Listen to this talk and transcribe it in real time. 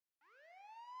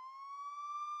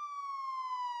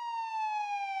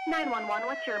911,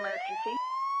 what's your emergency?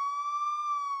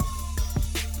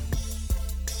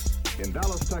 In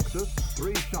Dallas, Texas,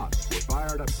 3 shots were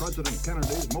fired at President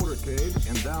Kennedy's motorcade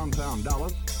in downtown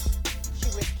Dallas. She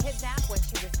was kidnapped when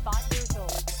she was 5 years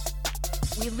old.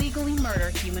 We legally murder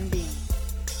human beings.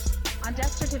 On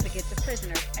death certificates of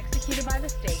prisoners executed by the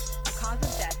state, the cause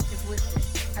of death is listed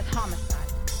as homicide.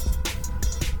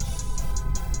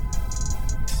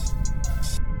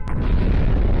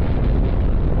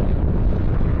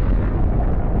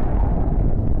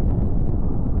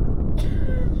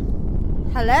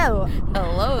 Hello.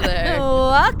 Hello there.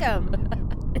 Welcome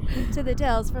to the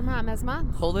Tales from Mama's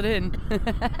Mom. Hold it in.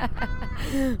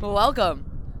 Welcome.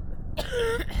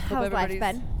 How's life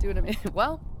been? Doing amazing.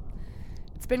 Well,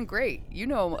 it's been great. You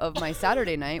know of my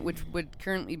Saturday night, which would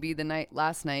currently be the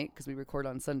last night because we record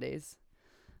on Sundays,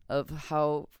 of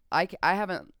how I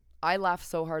laughed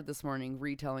so hard this morning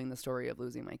retelling the story of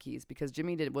losing my keys because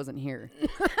Jimmy wasn't here.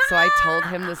 So I told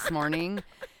him this morning,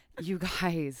 you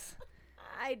guys.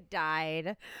 I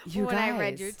died when I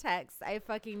read your text. I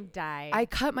fucking died. I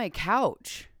cut my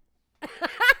couch.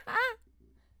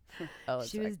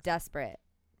 She was desperate.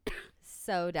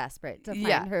 So desperate to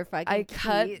find her fucking I keys.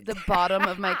 cut the bottom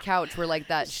of my couch where like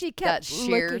that she kept that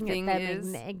sheer looking thing at them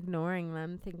is. and ignoring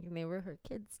them, thinking they were her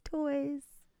kids' toys.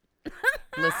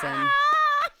 Listen.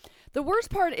 The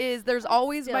worst part is there's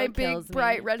always Still my big,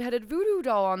 bright, redheaded voodoo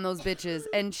doll on those bitches.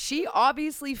 And she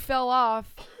obviously fell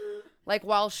off like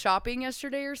while shopping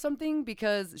yesterday or something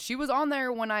because she was on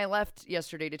there when I left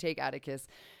yesterday to take Atticus.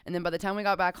 And then by the time we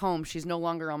got back home, she's no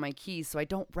longer on my keys, so I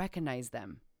don't recognize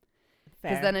them.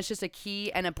 Because then it's just a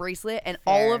key and a bracelet. And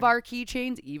all of our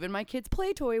keychains, even my kids'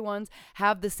 play toy ones,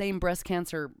 have the same breast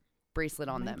cancer bracelet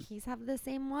on them. My keys have the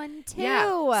same one too. Yeah.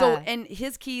 So, and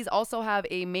his keys also have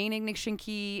a main ignition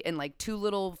key and like 2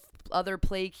 little other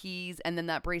play keys and then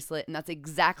that bracelet, and that's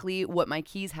exactly what my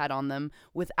keys had on them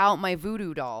without my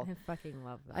voodoo doll. I fucking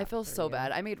love that. I feel so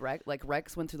bad. I made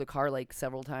Rex went through the car like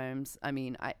several times. I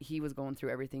mean, he was going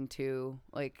through everything too.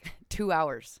 Like 2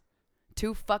 hours.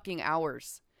 2 fucking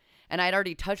hours. And I'd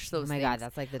already touched those things. Oh my God,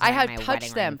 that's like the time I had my touched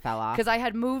wedding them ring fell off. because I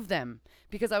had moved them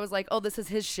because I was like, oh, this is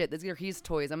his shit. These are his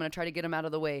toys. I'm going to try to get them out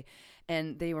of the way.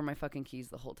 And they were my fucking keys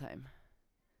the whole time.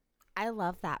 I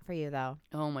love that for you though.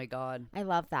 Oh my God. I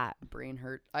love that. Brain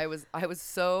hurt. I was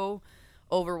so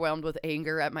overwhelmed with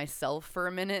anger at myself for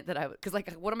a minute that because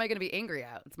like, what am I going to be angry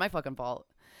at? It's my fucking fault.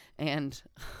 And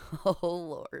oh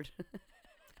Lord.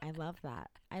 I love that.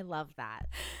 I love that.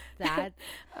 That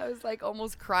I was like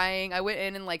almost crying. I went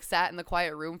in and like sat in the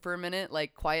quiet room for a minute,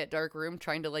 like quiet dark room,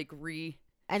 trying to like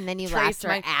and then you laughed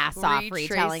your ass off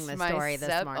retelling the story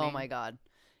this morning. Oh my God.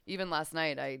 Even last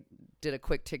night I did a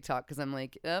quick TikTok because I'm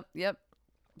like, yep. Do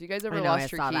you guys ever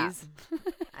lost your keys?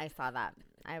 I saw that.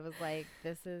 I was like,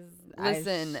 this is...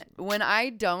 Listen, when I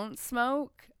don't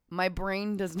smoke, my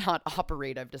brain does not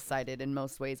operate, I've decided, in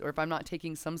most ways. Or if I'm not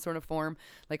taking some sort of form,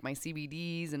 like my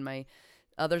CBDs and my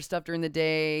other stuff during the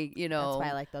day, you know. That's why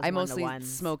I like those I mostly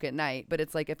one-to-ones. smoke at night. But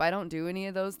it's like if I don't do any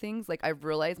of those things, like I've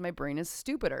realized my brain is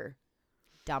stupider.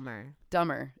 Dumber,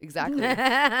 exactly.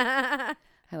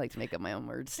 I like to make up my own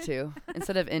words too.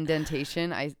 Instead of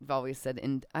indentation, I've always said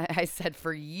I said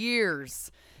for years.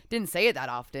 Didn't say it that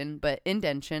often, but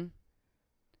indention.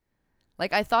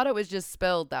 Like I thought it was just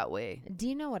spelled that way. Do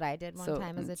you know what I did one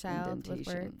time as a child with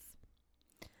words?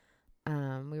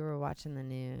 We were watching the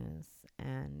news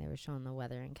and they were showing the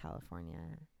weather in California,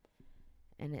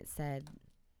 and it said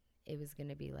it was going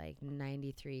to be like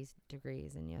 93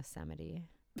 degrees in Yosemite.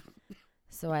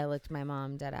 So I looked my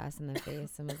mom dead ass in the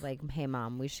face and was like, hey,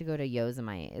 Mom, we should go to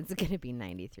Yosemite. It's going to be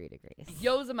 93 degrees.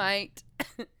 Yosemite.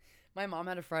 My mom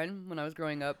had a friend when I was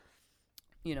growing up,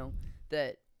 you know,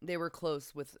 that they were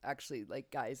close with actually like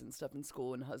guys and stuff in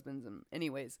school and husbands. And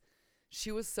anyways,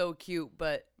 she was so cute,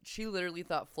 but she literally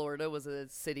thought Florida was a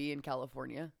city in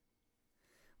California.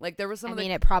 Like there was some of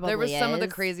the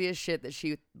craziest shit that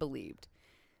she believed.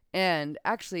 And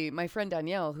actually, my friend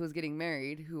Danielle, who's getting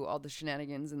married, who all the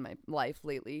shenanigans in my life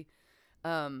lately,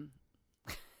 that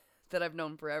I've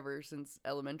known forever since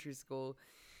elementary school,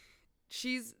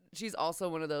 she's also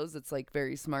one of those that's like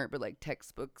very smart, but like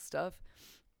textbook stuff.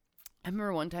 I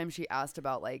remember one time she asked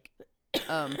about like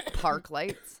park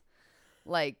lights,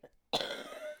 like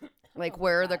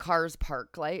where are the cars'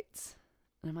 park lights?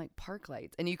 And I'm like, park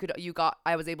lights, and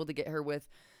I was able to get her with.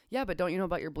 Yeah, but don't you know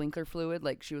about your blinker fluid?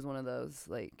 Like, she was one of those,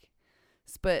 like,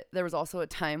 but there was also a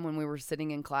time when we were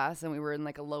sitting in class and we were in,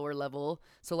 like, a lower level.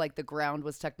 So, like, the ground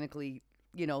was technically,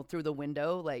 you know, through the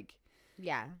window, like.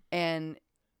 Yeah. And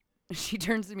she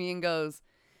turns to me and goes,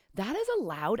 that is a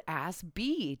loud ass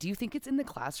bee. Do you think it's in the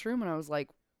classroom? And I was like,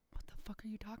 what the fuck are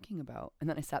you talking about? And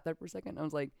then I sat there for a second and I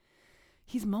was like,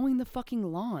 he's mowing the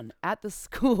fucking lawn at the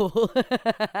school.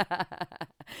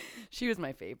 She was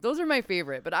my fave. Those are my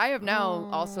favorite, but I have now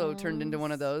also turned into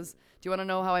one of those. Do you want to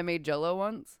know how I made Jell-O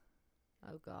once?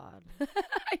 Oh God.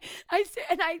 I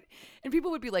said, and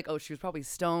people would be like, oh, she was probably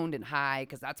stoned and high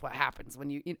because that's what happens when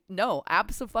you no,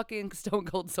 absolutely stone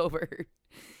cold sober.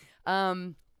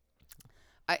 When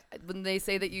they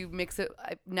say that you mix it,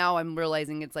 now I'm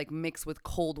realizing it's like mix with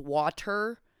cold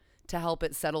water to help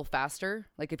it settle faster.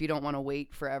 Like if you don't want to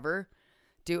wait forever,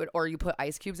 do it, or you put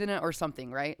ice cubes in it or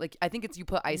something, right? Like I think it's you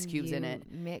put ice cubes in it.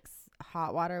 Mix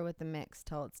hot water with the mix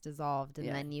till it's dissolved, and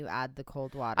then you add the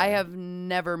cold water. I have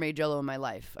never made Jell-O in my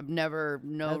life. I've never,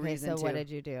 reason to. So what did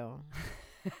you do?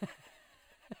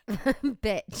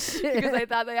 Bitch. Because I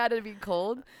thought they had to be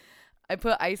cold. I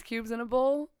put ice cubes in a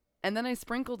bowl, and then I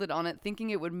sprinkled it on it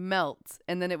thinking it would melt,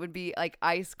 and then it would be like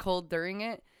ice cold during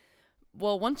it.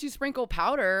 Well, once you sprinkle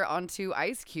powder onto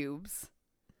ice cubes,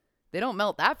 they don't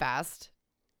melt that fast,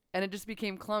 and it just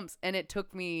became clumps, and it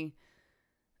took me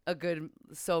a good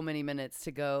so many minutes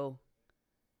to go.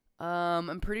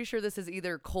 I'm pretty sure this is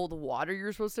either cold water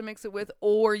you're supposed to mix it with,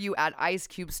 or you add ice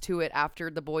cubes to it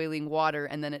after the boiling water,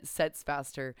 and then it sets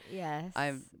faster. Yes.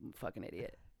 I'm a fucking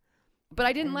idiot. But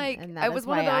I didn't and I was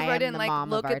one of those where I didn't like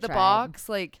look at the box.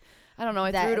 Like, I don't know.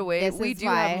 I threw it away. We do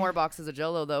have more boxes of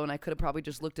Jell-O though, and I could have probably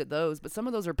just looked at those. But some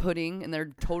of those are pudding, and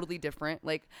they're totally different.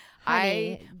 Like,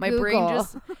 Honey, my Google. brain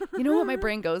just, you know what my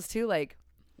brain goes to? Like,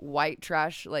 white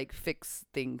trash, like fix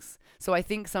things. So I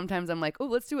think sometimes I'm like, oh,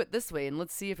 let's do it this way, and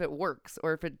let's see if it works,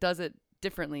 or if it does it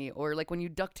differently, or like when you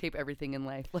duct tape everything in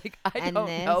life. Like, I don't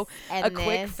know. A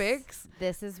quick fix.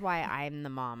 This is why I'm the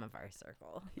mom of our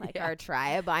circle. Like our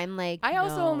tribe. I'm like, I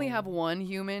also only have one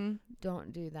human.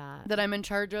 Don't do that. That I'm in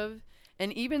charge of.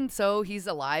 And even so, he's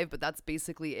alive, but that's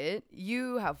basically it.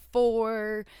 You have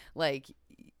 4, like,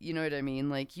 you know what I mean?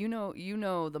 Like, you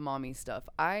know the mommy stuff.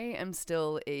 I am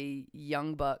still a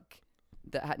young buck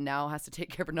that now has to take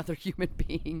care of another human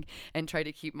being and try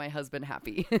to keep my husband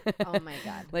happy. Oh my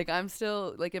God. Like, I'm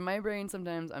still, like, in my brain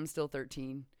sometimes I'm still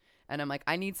 13. And I'm like,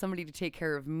 I need somebody to take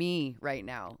care of me right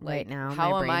now. Like, right now,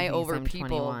 how am I thinks over I'm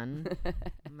people? 21.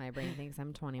 My brain thinks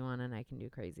I'm 21 and I can do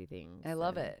crazy things. I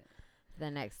love it. The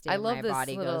next day, I love my this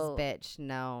body little, goes, bitch,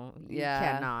 no, you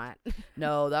cannot.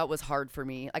 No, that was hard for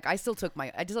me. Like, I still did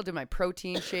my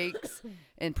protein shakes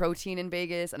and protein in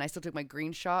Vegas, and I still took my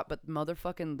green shot, but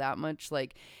motherfucking that much,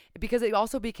 like, because it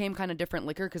also became kind of different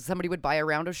liquor, because somebody would buy a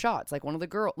round of shots, like one of the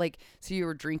girls, like, so you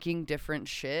were drinking different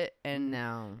shit, and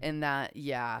that,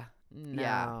 yeah. No.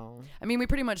 Yeah. I mean, we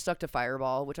pretty much stuck to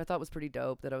Fireball, which I thought was pretty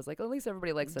dope. That I was like, well, at least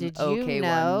everybody likes an okay one. Did you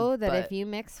know that if you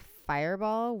mix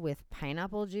Fireball with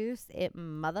pineapple juice, it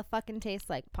motherfucking tastes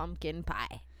like pumpkin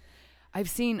pie? I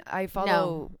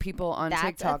follow people on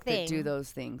TikTok that do those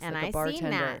things. And like I seen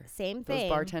that. Same thing. Those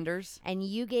bartenders. And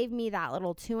you gave me that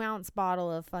little 2-ounce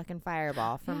bottle of fucking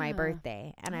Fireball for my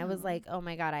birthday. And I was like, oh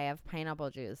my God, I have pineapple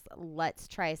juice. Let's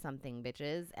try something,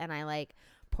 bitches. And I like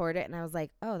poured it and I was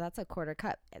like, oh, that's a quarter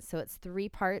cup. So it's 3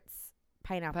 parts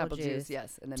pineapple juice,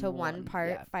 yes, and then to 1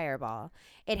 part Fireball.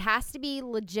 It has to be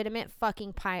legitimate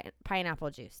fucking pineapple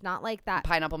juice, not like that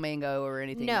pineapple mango or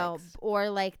anything. No, mixed. Or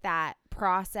like that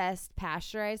processed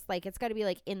pasteurized. Like, it's got to be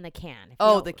like in the can.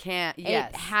 The can.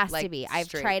 Yes, it has like to be. I've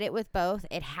tried it with both.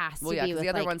 It has to be. Because with the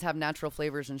other ones have natural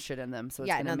flavors and shit in them, so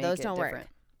it's gonna make those it don't different. work.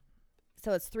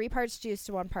 So it's 3 parts juice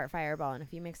to 1 part Fireball, and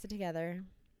if you mix it together,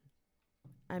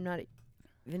 I'm not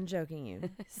even joking you.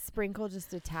 Sprinkle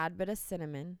just a tad bit of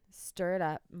cinnamon, stir it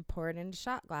up, and pour it into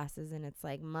shot glasses, and it's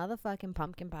like motherfucking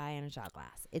pumpkin pie in a shot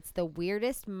glass. It's the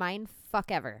weirdest mind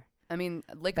fuck ever. I mean,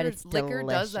 liquor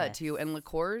does that to you, and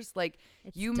liqueurs, like,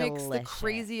 you mix the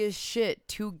craziest shit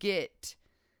to get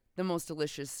the most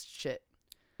delicious shit.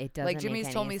 It doesn't like Jimmy's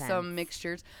make told any me sense. some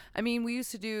mixtures. I mean, we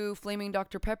used to do Flaming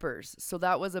Dr. Peppers, so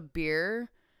that was a beer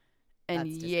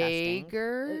and That's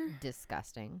Jaeger.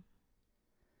 Disgusting.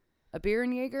 A beer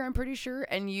and Jaeger, I'm pretty sure.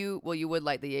 And you would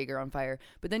light the Jaeger on fire,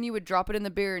 but then you would drop it in the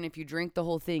beer, and if you drink the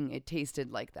whole thing, it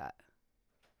tasted like that.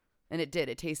 And it did.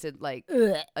 It tasted like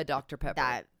a Dr.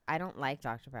 Pepper. I don't like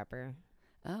Dr. Pepper.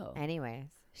 Oh. Anyways,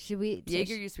 should we?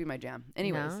 Jaeger used to be my jam.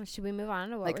 Anyways, no, should we move on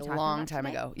to what like we're a talking long about time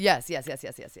today? ago. Yes.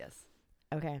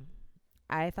 Okay.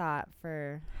 I thought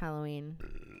for Halloween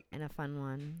and a fun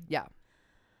one. Yeah.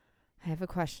 I have a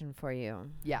question for you.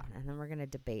 Yeah. And then we're going to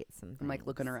debate some things. I'm like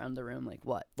looking around the room like,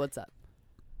 what? What's up?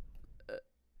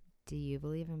 Do you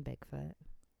believe in Bigfoot?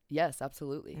 Yes,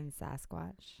 absolutely. And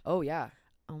Sasquatch? Oh, yeah.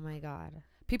 Oh, my God.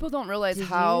 People don't realize Did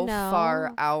how you know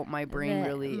far out my brain that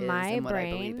really is my and what I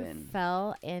believe brain in.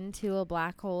 fell into a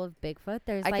black hole of Bigfoot.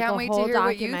 There's I like can't a wait to whole hear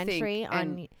what you documentary think, on.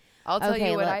 and I'll tell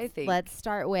you what I think. Let's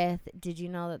start with. Did you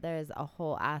know that there's a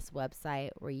whole ass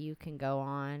website where you can go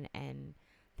on and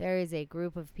there is a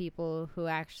group of people who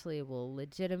actually will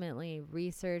legitimately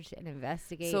research and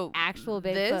investigate actual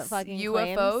Bigfoot fucking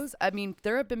UFOs. claims? I mean,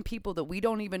 there have been people that we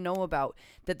don't even know about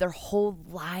that their whole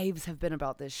lives have been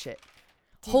about this shit.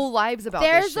 Whole lives about this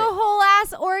shit. There's a whole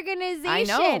ass organization. I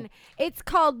know. It's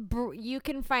called. You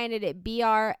can find it at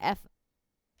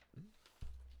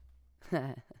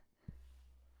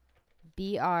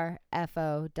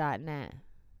BRFO.net.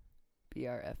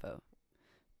 BRFO.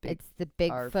 It's the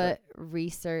Bigfoot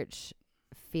Research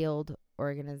Field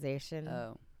Organization.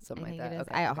 Oh, something I like think that. it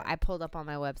is. Okay. I pulled up all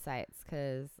my websites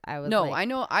because I was No, like, I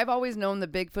know. I've always known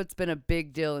that Bigfoot's been a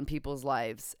big deal in people's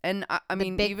lives, and I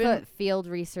mean, Bigfoot even Field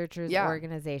Researchers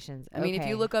Organizations. I mean, if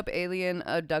you Okay. look up alien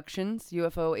abductions,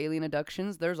 UFO alien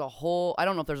abductions, there's a whole. I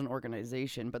don't know if there's an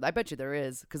organization, but I bet you there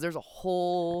is, because there's a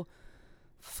whole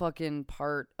fucking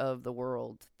part of the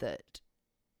world that,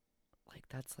 like,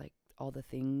 that's like all the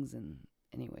things and.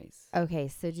 Anyways. Okay,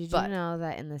 so did you know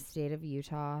that in the state of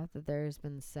Utah that there's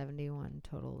been 71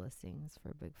 total listings for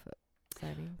Bigfoot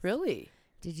sightings? Really?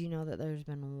 Did you know that there's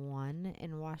been one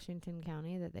in Washington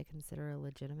County that they consider a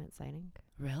legitimate sighting?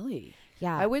 Really?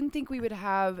 Yeah. I wouldn't think we would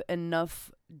have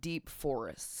enough deep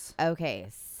forests. Okay,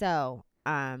 so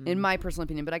in my personal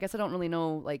opinion, but I guess I don't really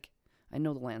know, like, I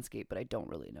know the landscape, but I don't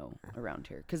really know around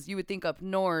here. Because you would think up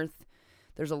north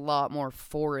there's a lot more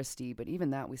foresty, but even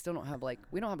that, we still don't have, like,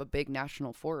 we don't have a big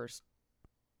national forest.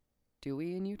 Do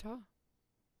we in Utah?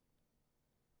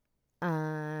 We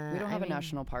don't have a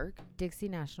national park. Dixie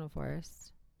National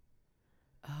Forest.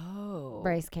 Oh.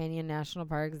 Bryce Canyon National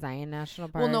Park, Zion National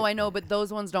Park. Well, no, I know, but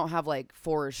those ones don't have, like,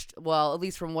 forest. Well, at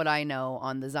least from what I know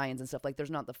on the Zions and stuff, like,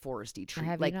 there's not the foresty tree,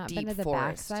 have like you not deep been to the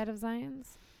forest. backside of Zions?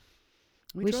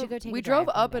 We should go take a We drive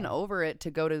drove up one and day. over it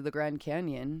to go to the Grand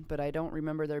Canyon, but I don't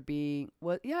remember there being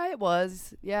what. Yeah, it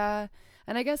was. Yeah,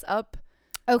 and I guess up.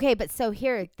 Okay, but so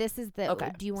here, this is the.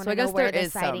 Okay. Do you want So I to know guess where there the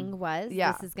is sighting some. was?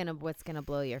 Yeah. This is what's gonna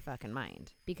blow your fucking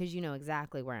mind because you know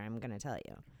exactly where I'm gonna tell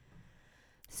you.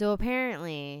 So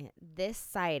apparently, this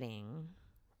sighting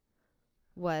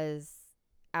was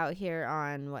out here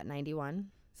on 91.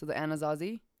 So the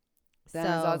Anasazi, So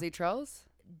Anasazi Trails.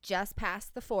 just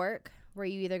past the fork, where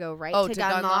you either go right Oh, to to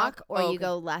Gunlock Gunlock? or Oh, you okay.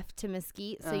 go left to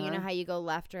Mesquite. So you know Uh-huh. how you go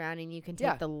left around and you can take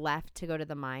Yeah. the left to go to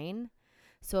the mine.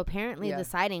 So apparently Yeah. the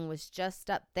sighting was just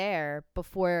up there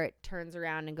before it turns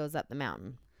around and goes up the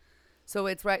mountain. So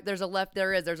it's right. There's a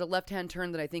left-hand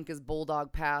turn that I think is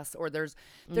Bulldog Pass, or there's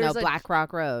No, a Black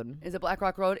Rock Road. Is it Black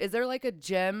Rock Road? Is there like a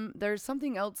gem? There's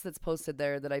something else that's posted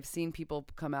there that I've seen people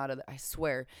come out of. I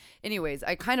swear. Anyways,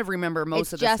 I kind of remember most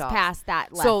It's of the just stops. past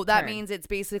that left So that turn. means it's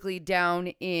basically down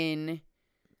in,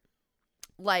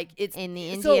 like, it's in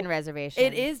the so Indian reservation.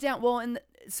 It is down. Well, and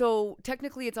so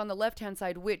technically it's on the left-hand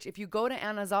side, which if you go to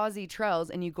Anasazi Trails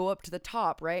and you go up to the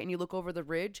top, right, and you look over the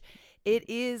ridge, it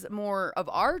is more of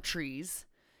our trees.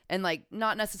 And, like,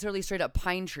 not necessarily straight up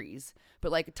pine trees, but,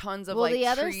 like, tons of, like, the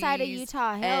other trees side of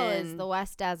Utah Hill is and- the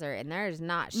West Desert, and there's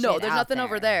not shit No, there's out nothing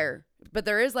over there. But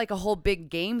there is, like, a whole big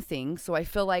game thing. So I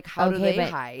feel like, how do they but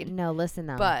hide? No, listen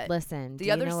though. But listen. the Do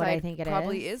you other know what I side think it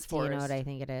probably is Do you know what forest. I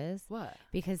think it is? What?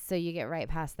 Because so you get right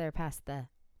past the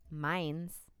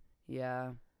mines,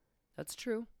 Yeah, that's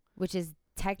true. which is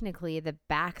technically the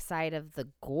backside of the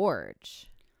gorge.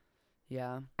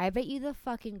 Yeah. I bet you the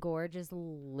fucking gorge is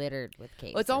littered with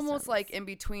cave Well, it's almost systems. like in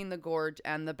between the gorge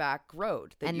and the back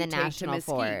road that and you the take to national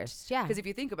Mesquite. forest. Yeah. Because if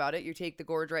you think about it, you take the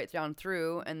gorge right down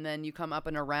through, and then you come up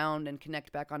and around and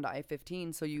connect back onto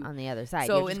I-15. So you on the other side.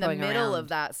 So You're just in the going middle around. of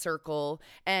that circle,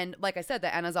 and like I said, the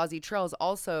Anasazi Trails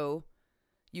also,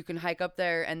 you can hike up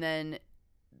there, and then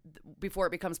before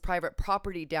it becomes private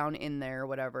property down in there or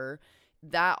whatever,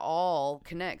 that all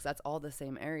connects. That's all the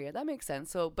same area. That makes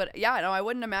sense. So, but yeah, no, I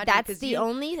wouldn't imagine. That's 'cause the you,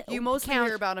 only you mostly count-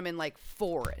 hear about them in like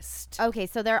forest. Okay,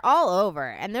 so they're all over.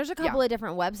 And there's a couple Yeah. of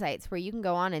different websites where you can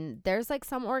go on, and there's like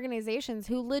some organizations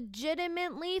who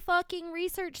legitimately fucking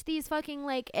research these fucking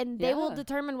like, and they will Yeah.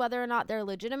 determine whether or not they're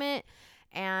legitimate.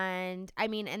 And I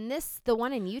mean, and the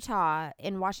one in Utah,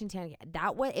 in Washington,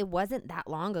 it wasn't that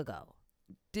long ago.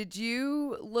 Did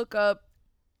you look up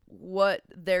what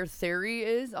their theory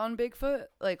is on Bigfoot?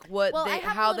 Like what Well, I have a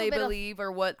how little they bit of- believe, or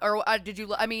what, or did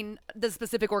you? I mean, the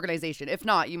specific organization. If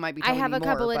not, you might be. I Telling have me a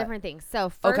couple more, of but- different things.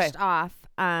 So Okay. first off,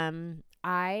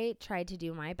 I tried to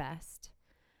do my best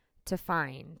to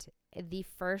find the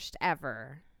first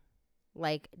ever,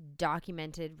 like,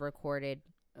 documented, recorded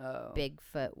Oh.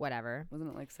 Bigfoot, whatever. Wasn't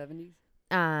it like 70s?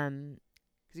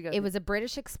 It was a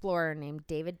British explorer named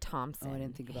David Thompson. Oh, I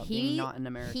didn't think about being not in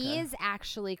America. He is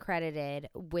actually credited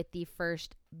with the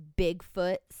first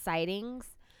Bigfoot sightings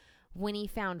when he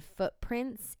found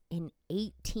footprints in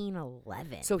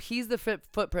 1811. So he's the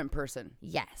footprint person.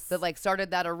 Yes. That like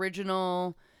started that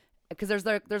original, because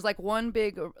there's like one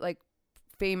big like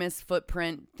famous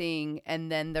footprint thing,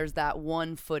 and then there's that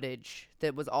one footage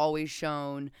that was always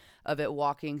shown of it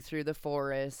walking through the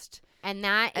forest. And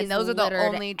that is those are the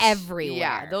only everywhere.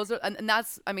 Yeah, those are, and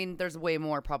that's, I mean, there's way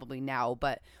more probably now,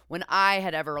 but when I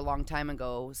had ever a long time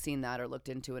ago seen that or looked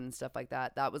into it and stuff like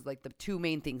that, that was like the two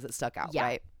main things that stuck out,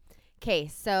 right? Okay,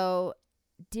 so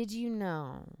did you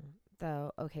know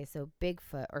though? Okay, so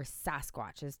Bigfoot or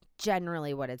Sasquatch is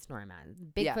generally what it's known as.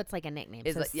 Bigfoot's like a nickname.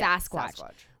 So like, Sasquatch,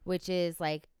 which is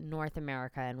like North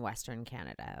America and Western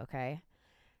Canada. Okay.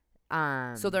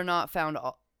 So they're not found.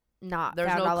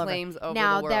 There's found no all claims over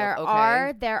now, the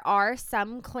world. There are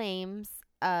some claims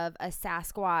of a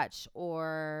Sasquatch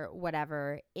or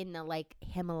whatever in the like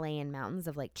Himalayan mountains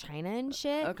of like China and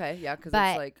shit. Okay, yeah, because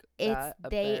it's like that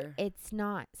up there. It's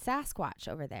not Sasquatch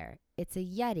over there. It's a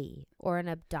Yeti or an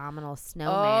abdominal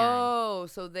snowman. Oh,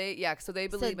 so they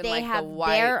believe in like the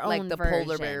white, like the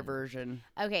polar bear version.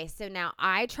 Okay, so now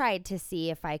I tried to see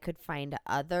if I could find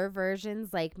other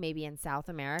versions, like maybe in South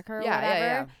America or whatever.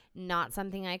 Yeah. Not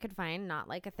something I could find. Not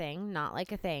like a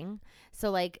thing. So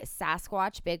like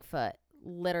Sasquatch, Bigfoot,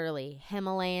 literally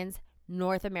Himalayas,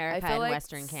 North America, and like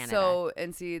Western Canada. So,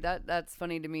 and see that's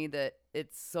funny to me that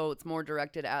it's more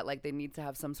directed at like they need to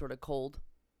have some sort of cold.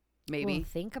 Maybe. Well,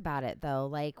 think about it though.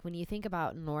 Like when you think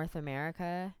about North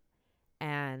America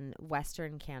and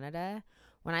Western Canada,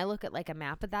 when I look at like a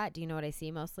map of that, do you know what I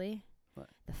see mostly? What?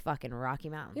 The fucking Rocky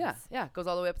Mountains. Yeah, goes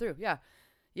all the way up through.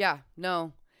 Yeah.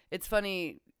 No, it's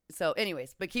funny. So,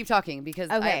 anyways, but keep talking because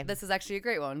this is actually a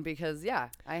great one because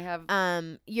I have.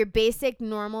 Your basic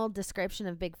normal description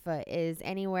of Bigfoot is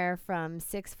anywhere from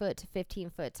 6 foot to 15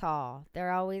 foot tall.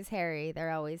 They're always hairy.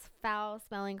 They're always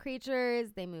foul-smelling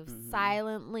creatures. They move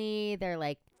silently. They're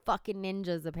like fucking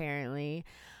ninjas, apparently.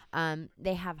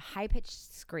 They have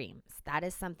high-pitched screams. That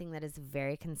is something that is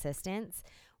very consistent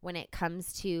when it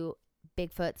comes to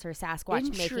Bigfoots or Sasquatch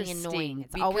making a noise.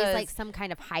 It's always like some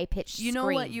kind of high-pitched scream. You know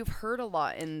what you've heard a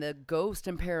lot in the ghost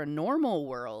and paranormal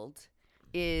world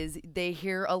is they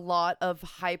hear a lot of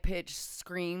high-pitched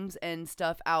screams and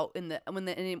stuff out in the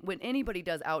when anybody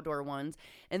does outdoor ones,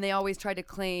 and they always try to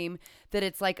claim that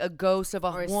it's like a ghost of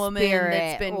a woman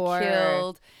that's been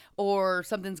killed or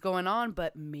something's going on,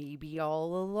 but maybe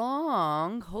all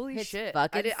along, holy shit,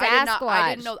 fucking Sasquatch. I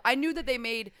didn't know. I knew that they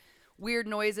made weird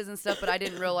noises and stuff, but I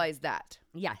didn't realize that.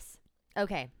 Yes.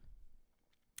 Okay.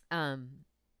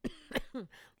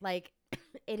 Like,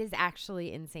 it is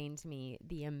actually insane to me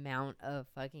the amount of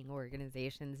fucking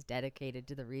organizations dedicated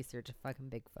to the research of fucking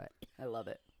Bigfoot. I love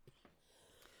it.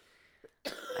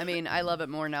 I mean, I love it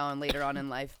more now and later on in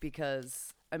life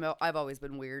because I've always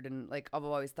been weird and like I've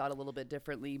always thought a little bit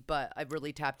differently, but I've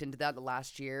really tapped into that the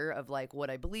last year of like what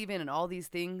I believe in and all these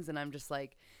things, and I'm just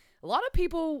like, a lot of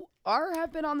people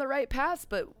have been on the right path,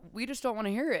 but we just don't want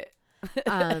to hear it.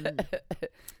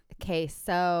 Okay,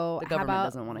 so the government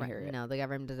doesn't want to hear it. No, the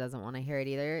government doesn't want to hear it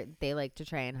either. They like to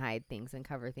try and hide things and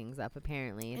cover things up.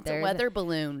 Apparently, it's a weather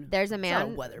balloon. There's a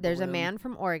man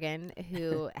from Oregon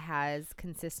who has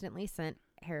consistently sent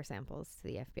hair samples to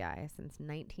the FBI since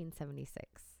 1976.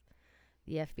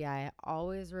 The FBI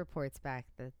always reports back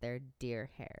that they're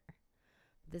deer hair.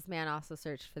 This man also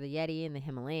searched for the Yeti in the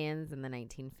Himalayas in the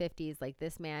 1950s. Like,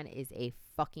 this man is a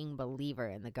fucking believer,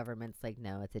 and the government's like,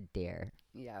 no, it's a deer.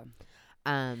 Yeah.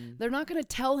 They're not going to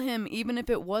tell him even if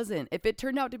it wasn't. If it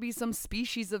turned out to be some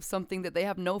species of something that they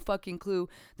have no fucking clue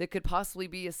that could possibly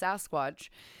be a Sasquatch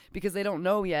because they don't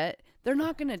know yet, they're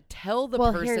not going to tell the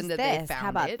person that they found it. How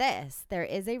about this? There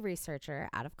is a researcher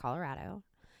out of Colorado.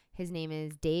 His name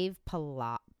is Dave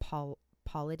Paulides.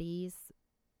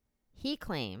 He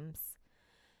claims,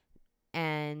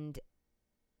 and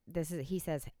he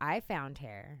says, I found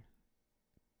hair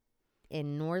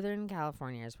in Northern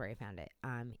California is where he found it.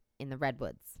 In the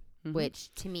redwoods,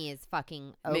 which to me is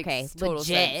fucking okay,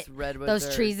 legit.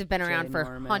 Those trees have been around for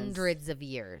hundreds of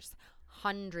years.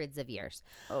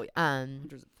 Oh yeah,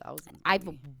 hundreds of thousands. I've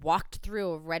walked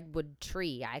through a redwood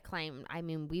tree.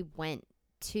 We went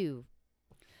to.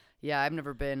 Yeah, I've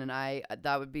never been, and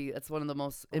that's one of the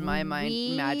most, in my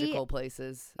mind, magical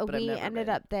places. But we ended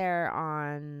up there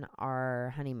on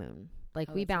our honeymoon.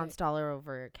 Like, we bounced all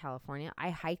over California. I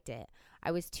hiked it.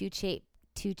 I was too cheap.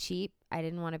 I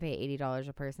didn't want to pay $80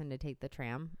 a person to take the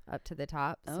tram up to the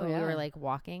top. So we were like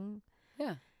walking.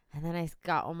 Yeah. And then I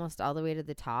got almost all the way to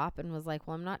the top and was like,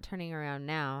 well, I'm not turning around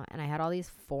now. And I had all these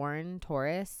foreign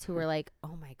tourists who were like,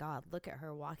 oh my God, look at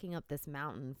her walking up this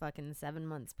mountain, fucking 7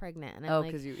 months pregnant. And I'm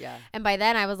like, and by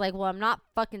then I was like, well, I'm not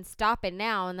fucking stopping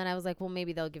now. And then I was like, well,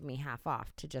 maybe they'll give me half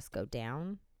off to just go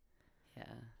down. Yeah.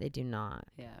 They do not.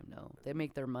 Yeah, no. They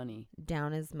make their money.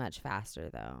 Down is much faster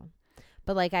though.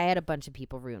 But like I had a bunch of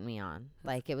people rooting me on.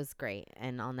 Like it was great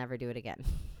and I'll never do it again.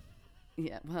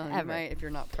 Yeah, well, you might if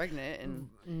you're not pregnant and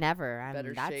never.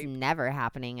 That's shape. Never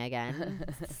happening again.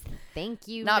 Thank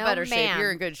you. Not no, better ma'am. shape.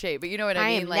 You're in good shape, but you know what I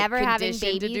mean. am Like never having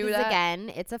conditioned babies to do that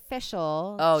again. It's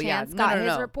official. Oh Chance yeah, got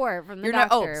his report from the you're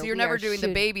doctor. so you're never doing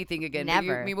the baby thing again.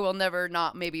 Never. We will never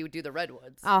not maybe do the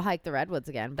redwoods. I'll hike the redwoods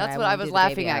again. But That's what I was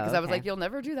laughing at because I was like, you'll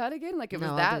never do that again. Like it was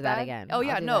I'll that do that bad? again. Oh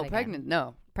yeah, no, pregnant.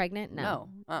 No. Pregnant? No.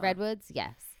 No. Redwoods?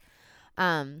 Yes.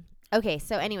 Okay.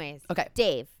 So, anyways. Okay.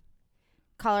 Dave,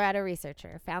 Colorado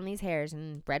researcher, found these hairs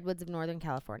in redwoods of Northern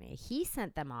California. He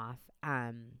sent them off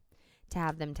to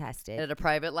have them tested At a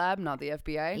private lab, not the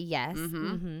FBI. Yes.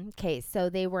 Okay. So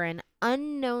they were an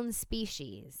unknown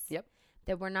species. Yep.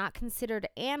 That were not considered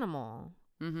animal,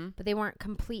 Mm-hmm. but they weren't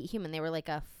complete human. They were like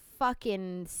a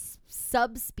fucking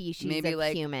subspecies Maybe of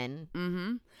like human.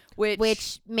 Mm-hmm.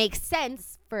 Which makes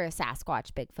sense for a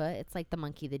Sasquatch Bigfoot. It's like the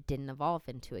monkey that didn't evolve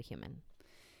into a human.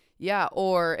 Yeah,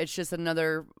 or it's just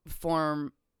another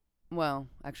form. Well,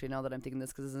 actually, now that I'm thinking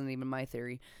this, because this isn't even my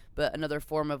theory, but another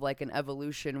form of like an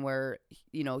evolution where,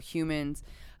 you know, humans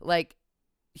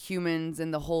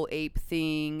and the whole ape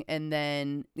thing, and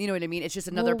then, you know what I mean? It's just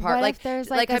another part. What like, if there's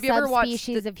like a have you ever watched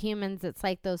subspecies of humans? It's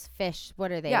like those fish.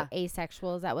 What are they? Yeah.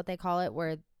 Asexual? Is that what they call it?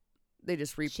 Where they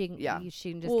just she can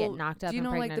just Well, get knocked up. Do you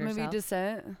know and like the movie herself?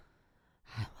 Descent?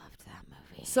 I loved that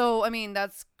movie. So, I mean,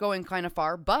 that's going kind of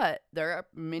far, but there are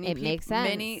many It makes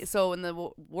sense. So in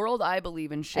the world I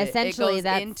believe in shit, Essentially, it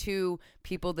goes into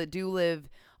people that do live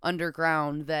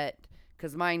underground that,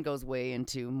 because mine goes way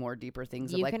into more deeper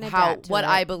things of You like can how, adapt to what it.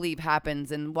 I believe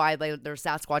happens and why there's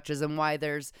Sasquatches and why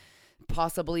there's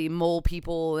possibly mole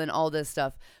people and all this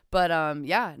stuff. But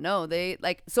yeah, no, they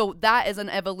like, so that is an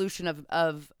evolution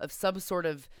of some sort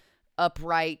of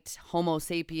upright Homo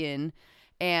sapien.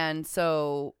 And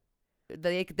so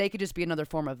they could just be another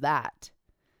form of that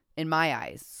in my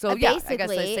eyes. So yeah, I guess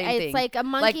the same thing. It's like a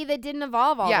monkey that didn't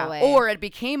evolve all the way. Or it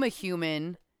became a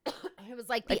human. It was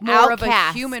like the more outcast. of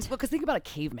a human. Because think about a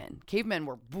caveman. Cavemen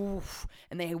were boof,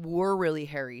 and they were really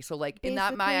hairy. So like in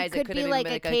that my eyes, it could have like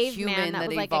been like a human that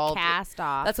was evolved. Like a cast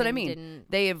off. That's what I mean.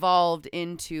 They evolved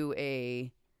into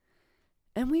a.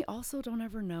 And we also don't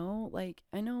ever know. Like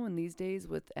I know in these days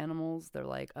with animals, they're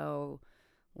like, oh,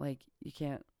 like you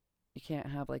can't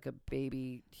have like a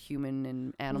baby human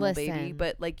and animal baby,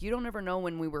 but like you don't ever know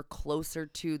when we were closer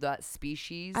to that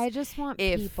species. I just want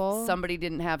if people. Somebody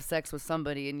didn't have sex with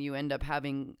somebody and you end up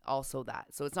having also that.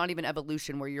 So it's not even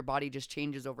evolution where your body just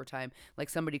changes over time. Like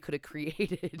somebody could have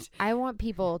created. I want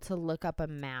people to look up a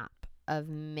map of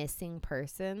missing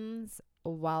persons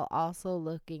while also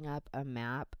looking up a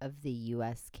map of the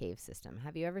U.S. cave system.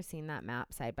 Have you ever seen that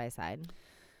map side by side?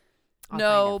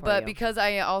 No, but because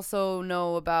I also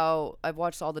know about, I've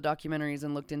watched all the documentaries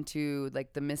and looked into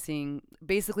like the missing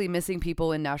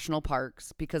people in national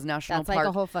parks, because that's like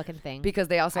a whole fucking thing. Because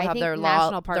they also have their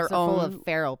national parks their are own, full of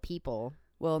feral people.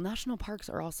 Well, national parks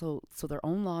are also, so their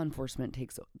own law enforcement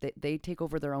they take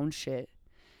over their own shit,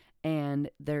 and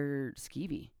they're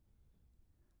skeevy.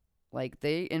 Like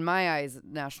in my eyes,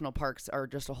 national parks are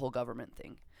just a whole government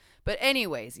thing. But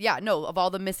anyways, yeah, no, of all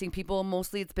the missing people,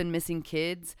 mostly it's been missing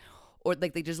kids. Or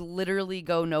like they just literally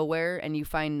go nowhere and you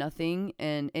find nothing.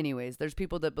 And anyways, there's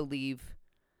people that believe.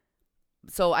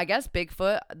 So I guess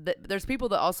Bigfoot, there's people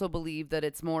that also believe that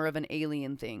it's more of an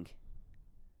alien thing.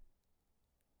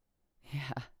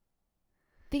 Yeah.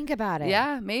 Think about it.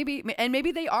 Yeah, maybe. And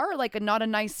maybe they are like not a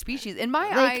nice species. In my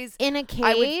like eyes, in a cave,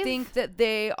 I would think that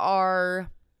they are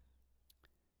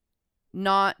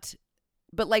not.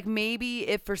 But like maybe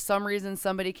if for some reason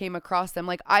somebody came across them,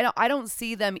 like I don't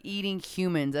see them eating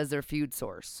humans as their food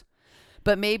source.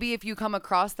 But maybe if you come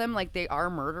across them, like they are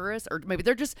murderous, or maybe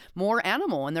they're just more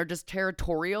animal and they're just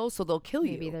territorial, so they'll kill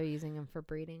you. Maybe they're using them for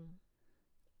breeding.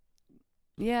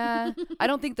 Yeah, I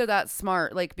don't think they're that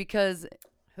smart. Like because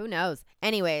who knows?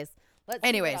 Anyways,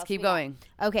 keep going.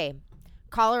 Okay,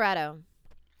 Colorado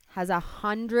has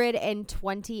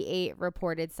 128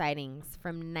 reported sightings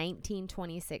from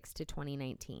 1926 to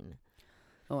 2019.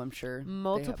 Oh, I'm sure.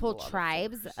 Multiple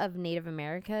tribes of Native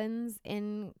Americans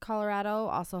in Colorado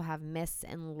also have myths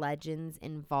and legends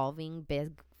involving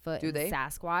Bigfoot and they?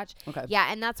 Sasquatch. Okay.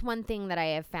 Yeah, and that's one thing that I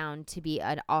have found to be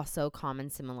an also common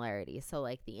similarity. So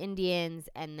like the Indians,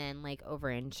 and then like over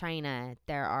in China,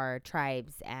 there are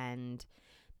tribes, and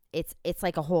it's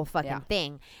like a whole fucking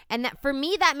thing. And that for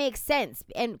me, that makes sense.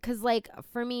 And because like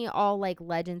for me, all like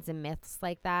legends and myths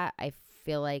like that, I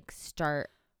feel like start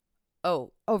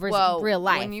over real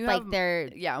life. When you like have, they're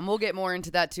and we'll get more into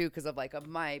that too because of like of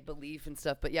my belief and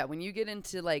stuff. But yeah, when you get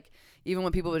into like even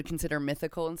what people would consider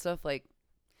mythical and stuff, like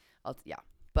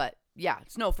but yeah,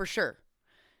 no, for sure.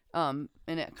 And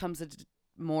it comes to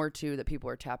more too that people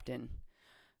are tapped in.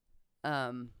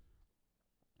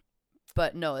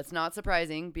 But no, it's not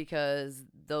surprising because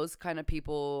those kind of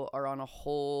people are on a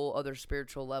whole other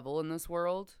spiritual level in this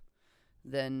world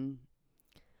than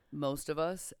most of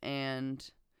us. And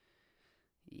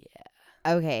yeah.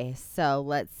 Okay, so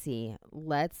let's see.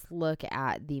 Let's look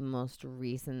at the most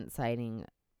recent sighting.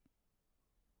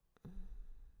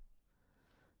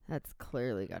 That's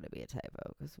clearly got to be a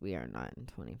typo because we are not in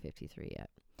 2053 yet.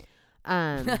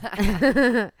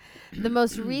 The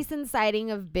most recent sighting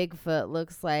of Bigfoot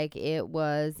looks like it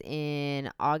was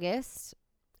in August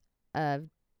of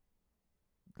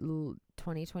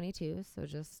 2022, so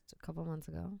just a couple months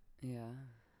ago. Yeah.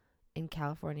 In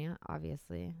California,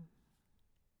 obviously.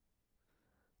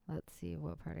 Let's see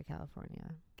what part of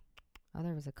California. Oh,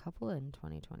 there was a couple in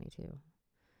 2022.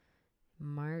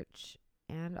 March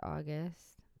and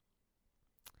August.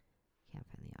 Can't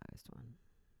find the August one.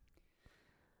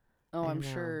 Oh, I'm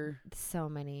sure. So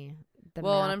many. And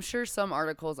I'm sure some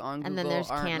articles on Google then there's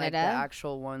aren't Canada. like the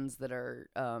actual ones that are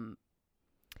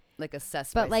like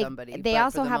assessed but by like, somebody. They but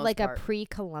also for the have most like part, a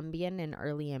pre-Columbian and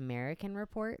early American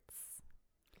reports.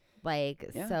 Like,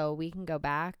 so we can go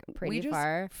back pretty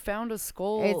far. Found a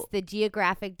skull. It's the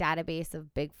Geographic Database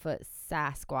of Bigfoot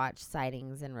Sasquatch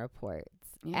Sightings and Reports.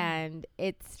 Yeah. And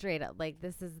it's straight up, like,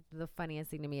 this is the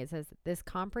funniest thing to me. It says, this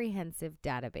comprehensive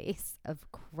database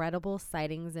of credible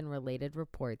sightings and related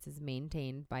reports is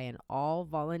maintained by an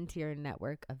all-volunteer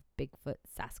network of Bigfoot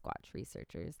Sasquatch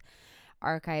researchers,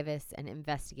 archivists, and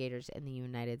investigators in the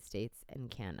United States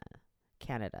and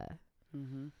Canada.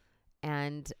 Mm-hmm.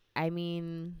 And, I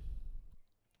mean,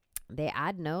 they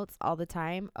add notes all the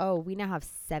time. Oh, we now have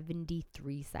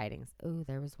 73 sightings. Oh,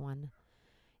 there was one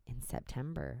in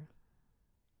September.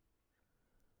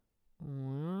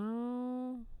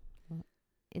 Wow.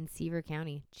 In Seaver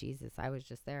County. Jesus, I was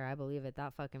just there. I believe it.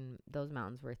 Those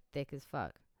mountains were thick as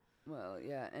fuck. Well,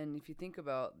 yeah, and if you think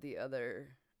about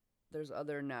there's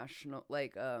other national,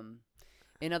 like,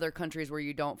 in other countries where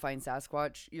you don't find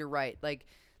Sasquatch, you're right. Like,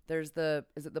 is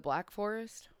it the Black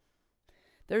Forest?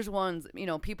 There's ones,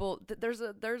 people,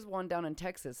 there's one down in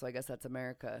Texas, so I guess that's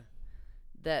America,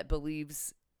 that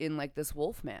believes in, like, this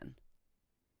wolf man.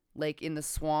 Like, in the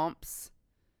swamps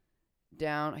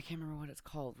down, I can't remember what it's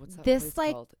called. What's that place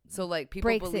called? So, like, people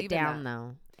breaks believe it down, in that.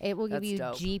 though. It will give you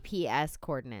dope. GPS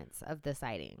coordinates of the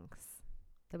sightings.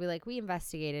 They'll be like, we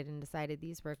investigated and decided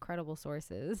these were credible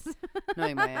sources.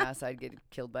 Knowing my ass, I'd get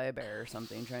killed by a bear or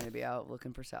something trying to be out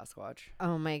looking for Sasquatch.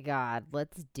 Oh, my God.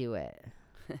 Let's do it.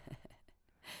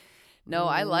 No,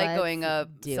 I like going up.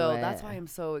 So it. That's why I'm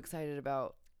so excited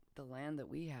about the land that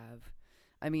we have.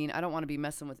 I mean, I don't want to be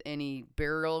messing with any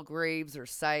burial graves or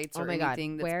sites or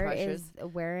anything that's precious.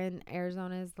 Where in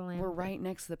Arizona is the land? We're right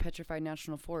next to the Petrified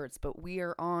National Forest, but we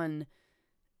are on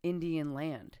Indian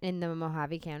land. In the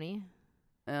Mojave County?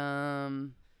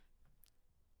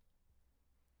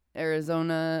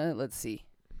 Arizona, let's see.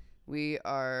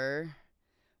 We're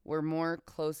more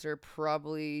closer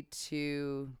probably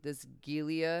to this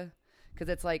Gilia, because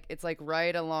it's like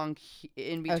right along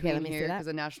in between here, because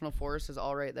the national forest is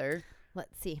all right there.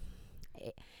 Let's see.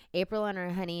 April and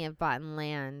her honey have bought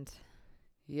land.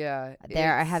 Yeah.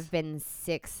 There have been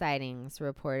 6 sightings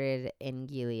reported in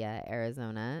Gilia,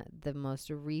 Arizona. The most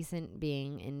recent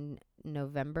being in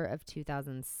November of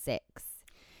 2006.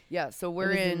 Yeah, so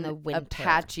we're in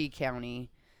Apache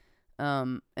County.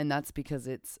 And that's because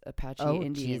it's Apache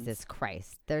Indians. Jesus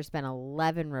Christ. There's been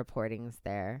 11 reportings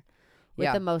there.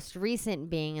 With the most recent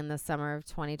being in the summer of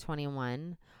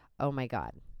 2021. Oh my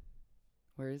God.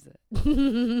 Where is it?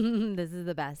 This is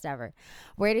the best ever.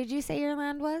 Where did you say your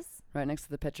land was? Right next to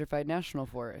the Petrified National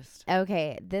Forest.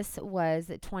 Okay, this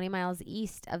was 20 miles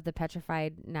east of the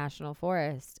Petrified National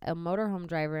Forest. A motorhome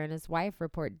driver and his wife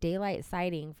report daylight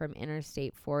sighting from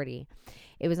Interstate 40.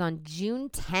 It was on June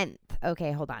 10th.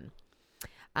 Okay, hold on.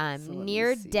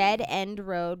 Near Dead End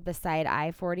Road beside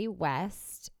I-40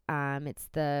 West. It's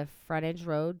the frontage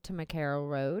road to McCarroll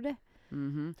Road.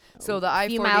 Mm-hmm. So the I-40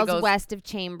 few miles goes west of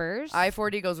Chambers.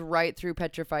 I-40 goes right through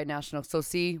Petrified National. So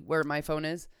see where my phone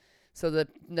is? So the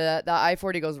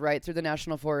I-40 goes right through the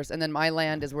national forest, and then my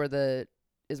land is where the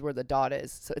dot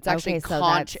is. So it's actually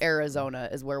Conch, Arizona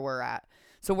is where we're at.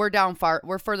 So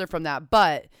we're further from that,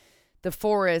 but the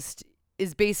forest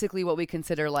is basically what we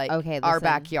consider like our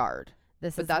backyard.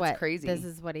 That's crazy. This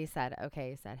is what he said. Okay,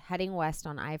 he said, heading west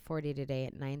on I-40 today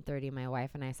at 9:30, my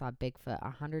wife and I saw Bigfoot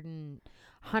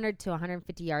 100 to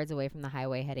 150 yards away from the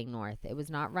highway heading north. It was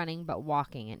not running, but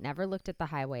walking. It never looked at the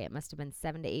highway. It must have been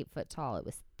 7 to 8 foot tall. It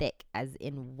was thick, as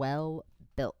in well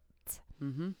built.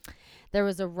 Mm-hmm. There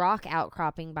was a rock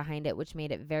outcropping behind it, which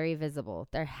made it very visible.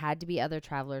 There had to be other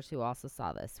travelers who also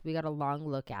saw this. We got a long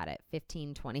look at it,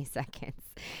 15-20 seconds.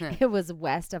 It was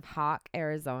west of Hawk,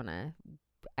 Arizona.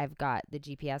 I've got the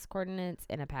GPS coordinates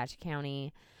in Apache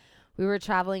County. We were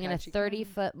traveling in a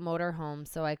 30-foot motorhome,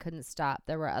 so I couldn't stop.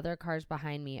 There were other cars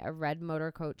behind me, a red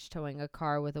motor coach towing a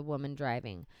car with a woman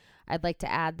driving. I'd like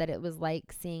to add that it was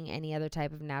like seeing any other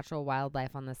type of natural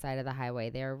wildlife on the side of the highway.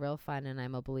 They are real fun, and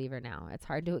I'm a believer now. It's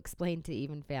hard to explain to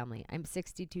even family. I'm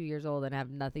 62 years old and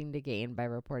have nothing to gain by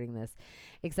reporting this,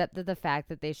 except that the fact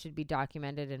that they should be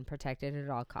documented and protected at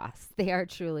all costs. They are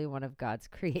truly one of God's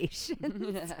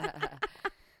creations.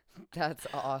 That's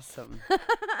awesome.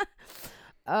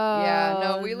 Oh, yeah,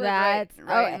 no, we live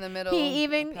right in the middle. He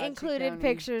even Apache included County.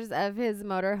 pictures of his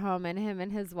motorhome and him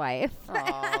and his wife.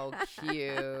 Oh,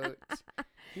 cute.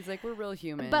 He's like, we're real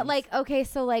humans. But like, okay,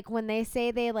 so like when they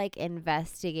say they like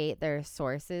investigate their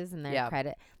sources and their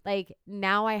credit, like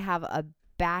now I have a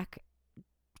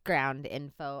background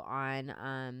info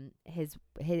on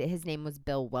his name was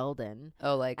Bill Weldon.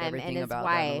 Oh, like everything and his about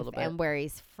wife them a little bit. And where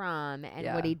he's from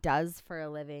and what he does for a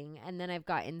living. And then I've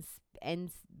got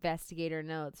investigator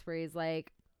notes where he's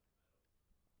like,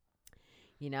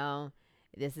 you know,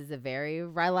 this is a very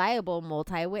reliable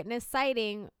multi-witness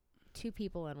sighting. 2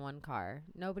 people in 1 car.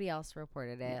 Nobody else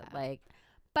reported it. Like,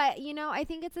 but you know, I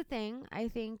think it's a thing. I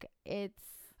think it's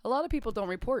a lot of people don't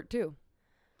report too.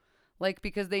 Like,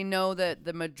 because they know that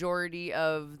the majority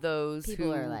of those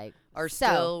people who are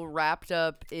still wrapped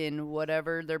up in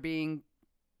whatever they're being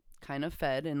kind of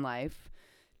fed in life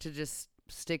to just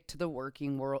stick to the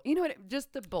working world. You know what?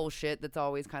 Just the bullshit that's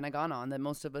always kind of gone on that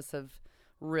most of us have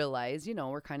realized, you know,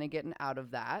 we're kind of getting out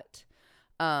of that.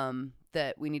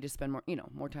 That we need to spend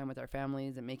more time with our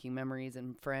families and making memories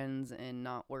and friends and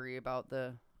not worry about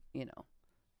the, you know,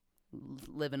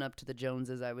 living up to the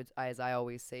Joneses, as I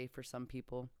always say for some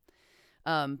people.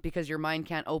 Because your mind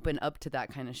can't open up to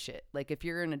that kind of shit. Like if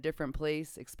you're in a different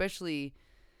place, especially,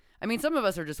 I mean, some of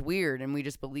us are just weird and we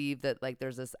just believe that like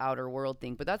there's this outer world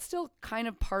thing, but that's still kind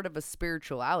of part of a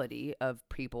spirituality of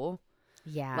people.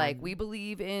 Yeah. Like we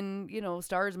believe in, you know,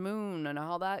 stars, moon and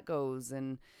how that goes.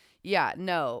 And yeah,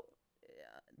 no,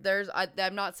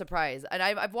 I'm not surprised. And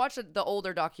I've watched the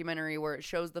older documentary where it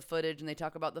shows the footage and they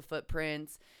talk about the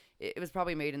footprints. It was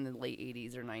probably made in the late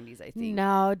 80s or 90s, I think.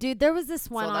 No, dude, there was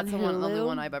this one on Hulu. That's the only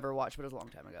one I've ever watched, but it was a long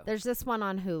time ago. There's this one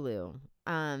on Hulu.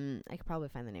 I could probably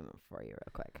find the name for you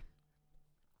real quick.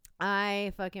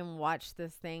 I fucking watched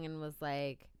this thing and was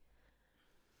like...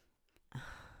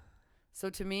 So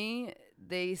to me,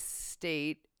 they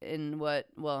state in what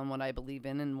I believe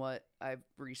in and what I've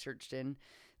researched in,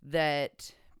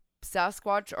 that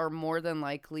Sasquatch are more than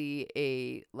likely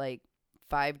a like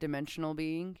 5-dimensional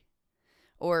being.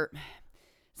 Or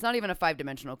it's not even a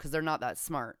 5-dimensional because they're not that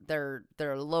smart. They're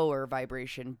lower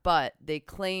vibration, but they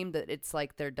claim that it's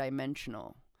like they're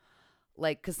dimensional.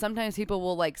 Like, because sometimes people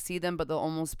will like see them, but they'll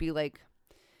almost be like,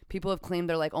 people have claimed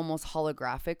they're like almost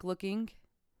holographic looking.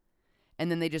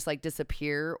 And then they just like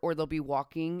disappear, or they'll be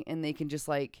walking and they can just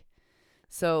like,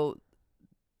 so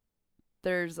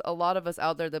there's a lot of us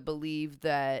out there that believe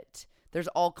that there's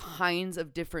all kinds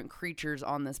of different creatures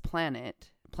on this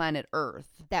planet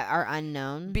Earth that are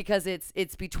unknown, because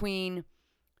it's between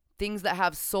things that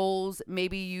have souls.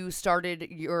 Maybe you started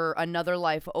your another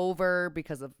life over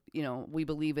because of, you know, we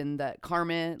believe in that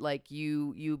karma, like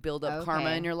you build up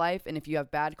karma in your life, and if you have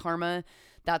bad karma,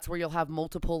 that's where you'll have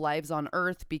multiple lives on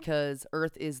Earth, because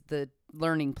Earth is the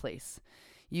learning place.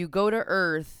 You go to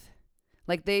Earth,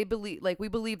 like they believe, like we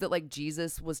believe that like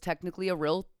Jesus was technically a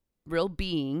real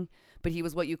being, but he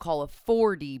was what you call a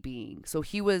 4D being. So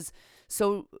he was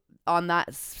so on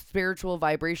that spiritual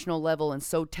vibrational level and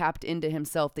so tapped into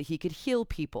himself that he could heal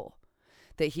people,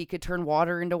 that he could turn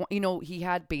water into, you know, he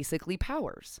had basically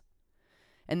powers.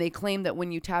 And they claim that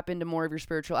when you tap into more of your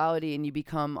spirituality and you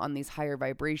become on these higher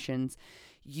vibrations,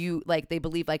 you like, they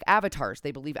believe like avatars.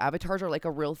 They believe avatars are like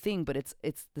a real thing, but it's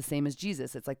the same as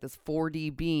Jesus. It's like this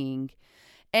 4D being.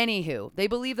 Anywho, they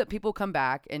believe that people come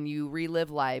back and you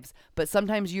relive lives, but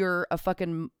sometimes you're a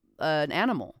fucking an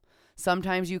animal.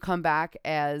 Sometimes you come back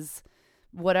as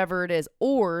whatever it is,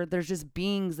 or there's just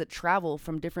beings that travel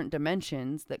from different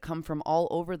dimensions that come from all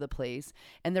over the place.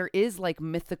 And there is like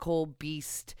mythical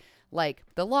beast, like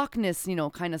the Loch Ness,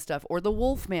 kind of stuff, or the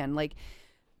Wolfman, like,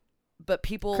 but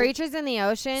people creatures in the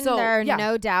ocean. There are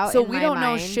no doubt. So in we my don't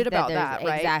know mind shit about that,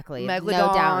 right? Exactly. Megalodon,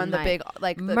 no doubt. the big,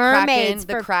 like the mermaids,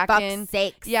 Kraken, for fuck's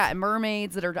sakes. Yeah,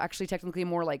 mermaids that are actually technically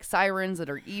more like sirens that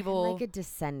are evil. I'm like a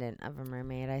descendant of a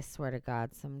mermaid. I swear to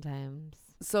God, sometimes.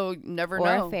 So never or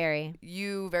know. Or a fairy.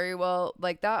 You very well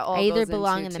like that. All I either goes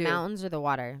belong in the too. mountains or the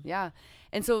water. Yeah.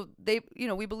 And so they,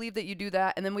 we believe that you do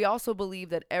that. And then we also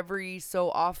believe that every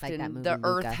so often like the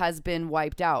earth has been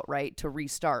wiped out, right? To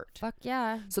restart. Fuck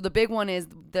yeah. So the big one is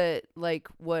that, like,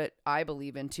 what I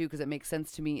believe in too, because it makes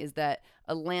sense to me, is that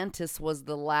Atlantis was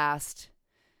the last,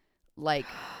 like,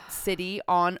 city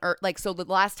on earth. Like, so the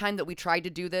last time that we tried to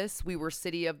do this, we were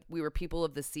people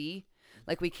of the sea.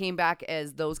 Like, we came back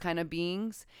as those kind of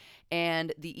beings,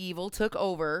 and the evil took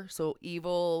over. So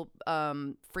evil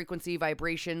frequency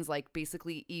vibrations, like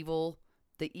basically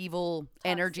the evil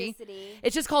energy.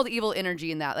 It's just called evil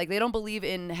energy in that. Like, they don't believe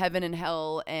in heaven and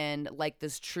hell and like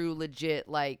this true legit,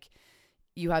 like,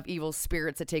 you have evil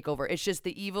spirits that take over. It's just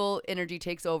the evil energy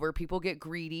takes over. People get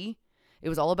greedy. It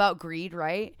was all about greed,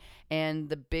 right? And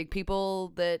the big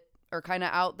people that are kind of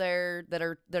out there that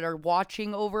are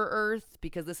watching over Earth,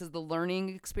 because this is the learning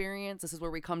experience. This is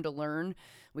where we come to learn.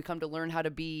 We come to learn how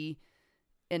to be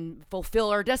and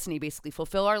fulfill our destiny, basically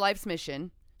fulfill our life's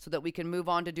mission, so that we can move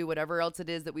on to do whatever else it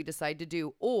is that we decide to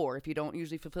do. Or if you don't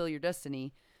usually fulfill your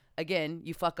destiny, again,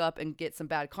 you fuck up and get some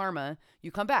bad karma, you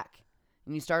come back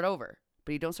and you start over.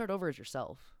 But you don't start over as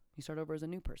yourself. You start over as a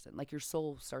new person. Like, your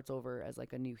soul starts over as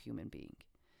like a new human being.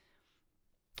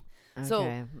 Okay.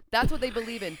 So that's what they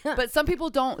believe in. But some people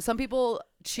don't. Some people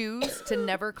choose to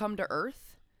never come to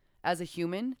Earth as a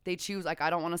human. They choose, like, I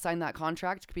don't want to sign that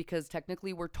contract, because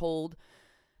technically we're told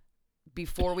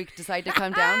before we decide to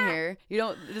come down here.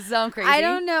 Does it sound crazy? I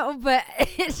don't know, but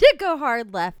it should go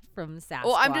hard left from Sasquatch.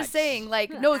 Well, I'm just saying,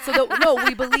 like, no,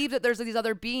 we believe that there's these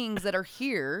other beings that are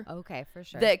here. Okay, for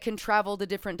sure. That can travel to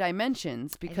different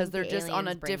dimensions, because they're just on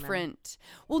a different.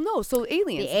 Well, no, so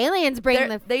aliens. The aliens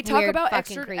bring they talk about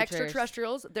extraterrestrials.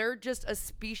 Extraterrestrials. They're just a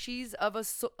species of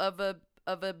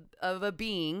a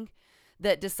being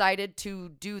that decided to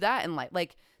do that in life.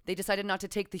 Like, they decided not to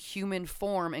take the human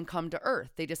form and come to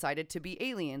Earth. They decided to be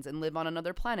aliens and live on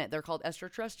another planet. They're called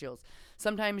extraterrestrials.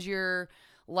 Sometimes you're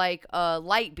like a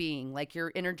light being, like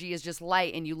your energy is just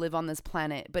light and you live on this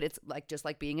planet, but it's like just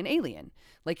like being an alien.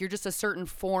 Like, you're just a certain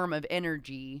form of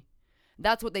energy.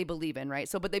 That's what they believe in, right?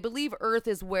 So, but they believe Earth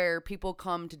is where people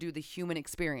come to do the human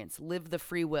experience, live the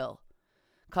free will.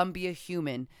 Come be a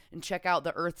human and check out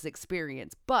the Earth's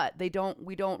experience. But we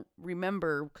don't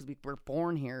remember, because we were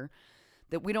born here,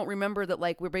 that we don't remember that,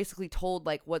 like, we're basically told,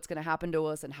 like, what's going to happen to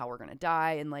us and how we're going to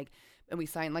die. And, like, and we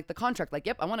sign, like, the contract, like,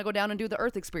 yep, I want to go down and do the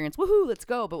Earth experience. Woohoo, let's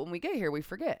go. But when we get here, we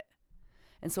forget.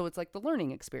 And so it's like the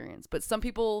learning experience. But some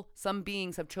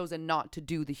beings have chosen not to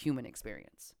do the human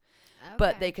experience. Okay.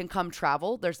 But they can come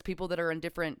travel. There's people that are in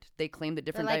they claim that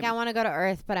different. They're like, I want to go to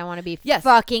Earth, but I want to be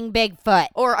fucking Bigfoot.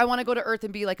 Or I want to go to Earth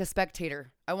and be like a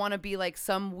spectator. I want to be like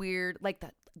some weird, like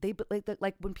that.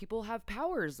 Like when people have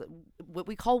powers, what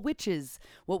we call witches,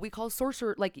 what we call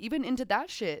sorcerer, like even into that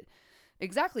shit.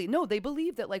 Exactly. No, they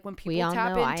believe that, like, when people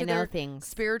tap into their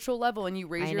spiritual level and you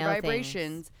raise your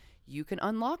vibrations, you can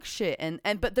unlock shit.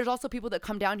 But there's also people that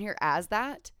come down here as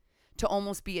that to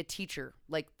almost be a teacher.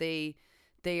 Like they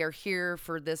are here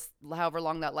for this, however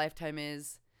long that lifetime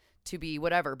is, to be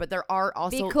whatever. But there are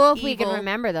also be cool if we can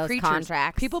remember those creatures.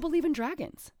 Contracts. People believe in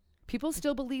dragons. People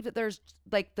still believe that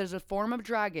there's a form of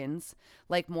dragons,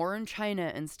 like more in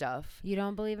China and stuff. You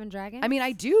don't believe in dragons? I mean,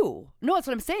 I do. No, that's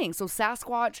what I'm saying. So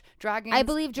Sasquatch, dragons. I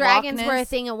believe dragons were a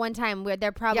thing at one time. Where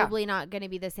they're probably not going to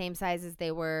be the same size as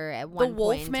they were at one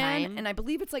point in time. The Wolfman, and I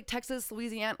believe it's like Texas,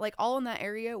 Louisiana, like all in that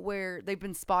area where they've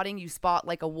been spotting. You spot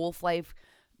like a wolf life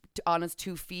on its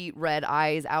 2 feet, red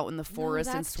eyes out in the forest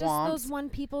and swamps. That's just those one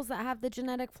peoples that have the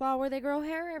genetic flaw where they grow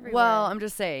hair everywhere. Well, I'm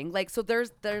just saying, like, so there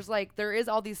is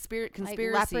all these spirit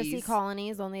conspiracies. Like leprosy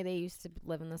colonies, only they used to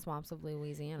live in the swamps of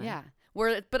Louisiana. Yeah.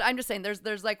 But I'm just saying,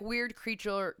 there's like weird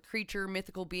creature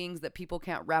mythical beings that people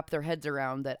can't wrap their heads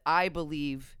around that I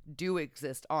believe do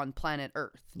exist on planet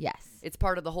Earth. Yes. It's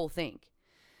part of the whole thing.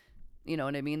 You know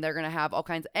what I mean? They're going to have all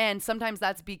kinds, and sometimes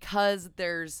that's because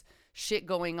there's shit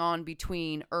going on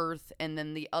between Earth and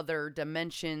then the other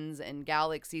dimensions and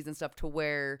galaxies and stuff, to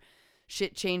where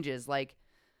shit changes. Like,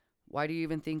 why do you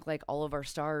even think like all of our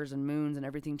stars and moons and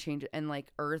everything changes, and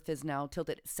like Earth is now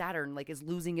tilted? Saturn like is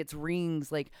losing its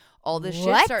rings, like all this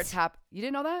shit starts happening. You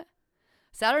didn't know that?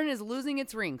 Saturn is losing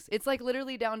its rings. It's like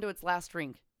literally down to its last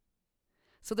ring.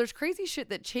 So there's crazy shit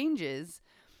that changes,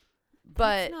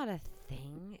 but that's not a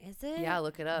thing, is it? yeah,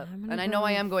 look it up. I'm gonna And I know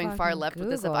I am going far fucking left with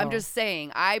this stuff. I'm Google. just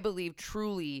saying, I believe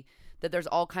truly that there's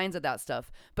all kinds of that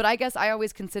stuff. But I guess I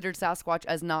always considered Sasquatch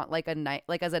as not like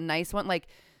as a nice one. Like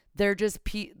they're just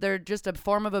a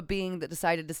form of a being that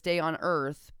decided to stay on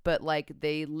Earth, but like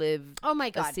they live Oh my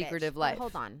God, a secretive bitch. life.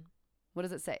 Hold on. What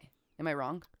does it say? Am I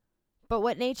wrong? But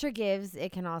what nature gives,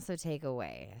 it can also take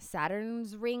away.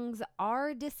 Saturn's rings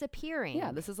are disappearing.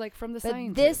 Yeah, this is like from the but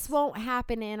scientists. this won't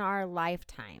happen in our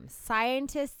lifetime.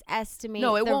 Scientists estimate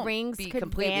No, it the won't rings be could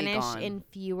completely vanish gone. in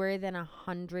fewer than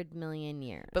 100 million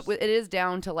years. But it is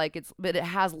down to like but it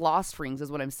has lost rings,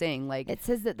 is what I'm saying. Like it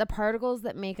says that the particles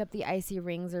that make up the icy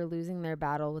rings are losing their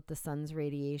battle with the sun's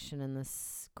radiation and the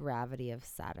gravity of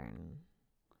Saturn.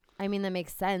 I mean, that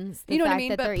makes sense. The you know fact what I mean?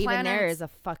 that but they're even there is a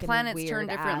fucking planets weird turn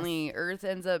differently. ass Earth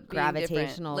ends up being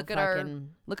gravitational different.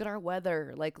 Look at our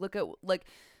weather. Like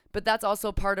but that's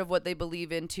also part of what they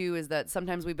believe in too, is that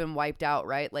sometimes we've been wiped out,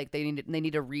 right? Like they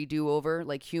need a redo over,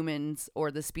 like humans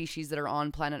or the species that are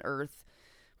on planet Earth,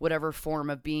 whatever form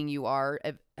of being you are,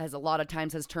 has a lot of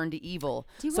times has turned to evil.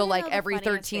 So like every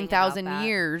 13,000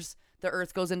 years, the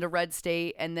Earth goes into red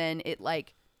state, and then it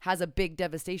like has a big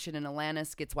devastation, and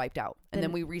Atlantis gets wiped out, and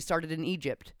then we restarted in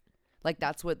Egypt. Like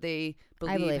that's what they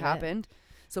believe happened.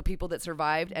 So people that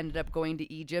survived ended up going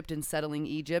to Egypt and settling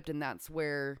Egypt, and that's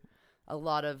where a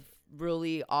lot of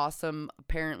really awesome,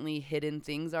 apparently hidden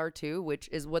things are too, which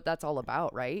is what that's all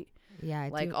about, right? Yeah,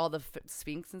 like all the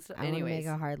Sphinx and stuff. I want to Anyways,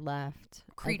 make a hard left.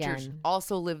 creatures again.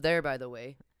 also live there, by the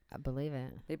way. I believe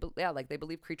it. They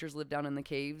believe creatures live down in the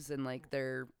caves, and like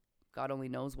they're God only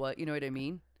knows what. You know what I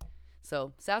mean?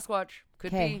 So Sasquatch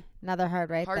could be another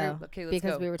hard right harder. though. Okay, let's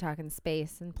because go. we were talking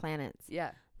space and planets. Yeah,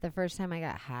 The first time I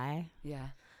got high, yeah,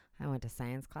 I went to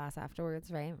science class afterwards,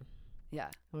 right? yeah.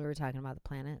 We were talking about the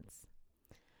planets.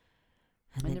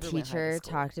 I And the never went high to teacher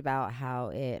school. talked about how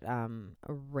it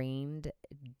rained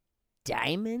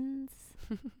diamonds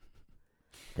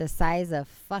the size of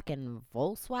fucking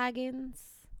Volkswagens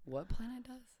What planet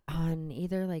does? on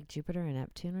either like Jupiter or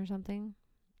Neptune or something.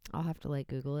 I'll have to like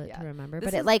Google it Yeah. to remember. This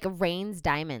But it is- like rains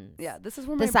diamonds. Yeah, this is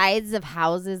where The my sides of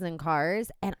houses and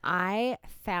cars. And I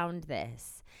found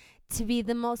this to be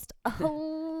the most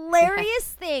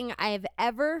hilarious thing I've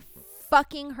ever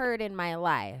fucking heard in my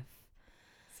life.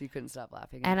 so you couldn't stop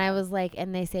laughing. And I was like,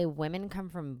 and they say women come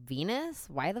from Venus?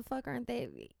 Why the fuck aren't they?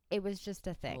 It was just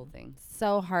a whole thing. thing.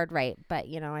 So hard right. But,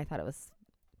 you know, I thought it was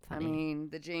funny. I mean,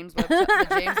 the James Webb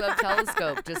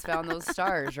telescope just found those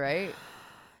stars, right?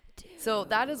 So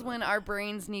that is when our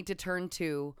brains need to turn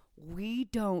to, we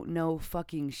don't know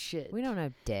fucking shit. We don't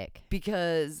know dick.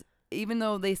 Because even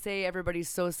though they say everybody's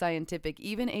so scientific,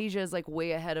 even Asia is like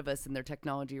way ahead of us in their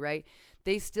technology, right?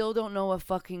 They still don't know a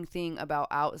fucking thing about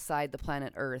outside the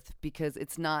planet Earth, because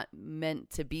it's not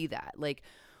meant to be that. Like,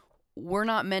 we're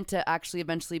not meant to actually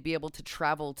eventually be able to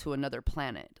travel to another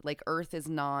planet. Like, Earth is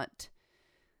not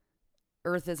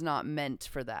meant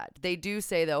for that. They do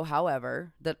say, though,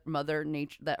 however, that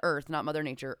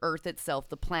Earth itself,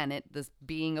 the planet, this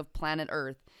being of planet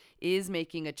Earth, is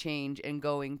making a change and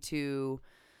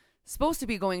supposed to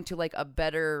be going to like a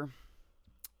better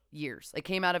years. It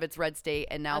came out of its red state,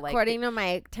 and now According to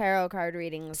my tarot card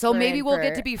readings. So we're maybe in we'll for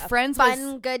get to be a friends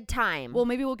fun, with good time. Well,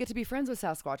 maybe we'll get to be friends with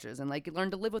Sasquatches and like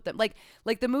learn to live with them. Like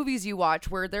the movies you watch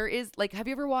where there is like, have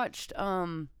you ever watched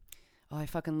oh, I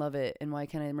fucking love it. And why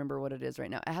can't I remember what it is right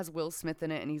now? It has Will Smith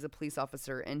in it, and he's a police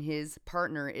officer, and his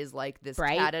partner is like this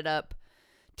Bright? tatted up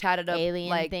Alien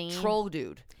like thingy? troll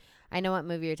dude. I know what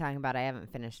movie you're talking about. I haven't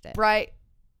finished it. Bright.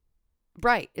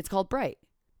 It's called Bright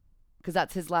because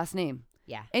that's his last name.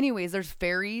 Yeah. Anyways, there's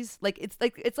fairies.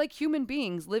 It's like human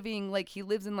beings living, like he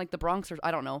lives in like the Bronx, or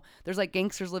I don't know. There's like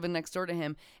gangsters living next door to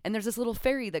him, and there's this little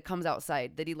fairy that comes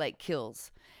outside that he like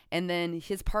kills, and then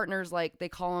his partner's like, they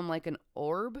call him like an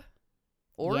orb.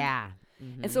 Yeah.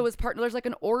 And so his partner, there's like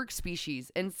an orc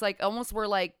species, and it's like almost where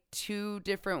like two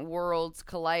different worlds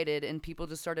collided, and people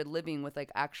just started living with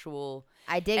like actual.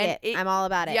 I dig it. I'm all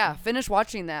about it. Yeah, finish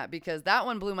watching that, because that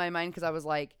one blew my mind, because I was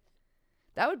like,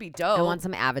 that would be dope. I want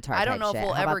some Avatar I don't type know if shit.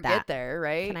 we'll How ever about that? get there,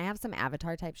 right? Can I have some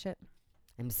Avatar type shit?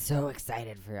 I'm so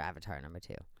excited for Avatar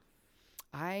 #2.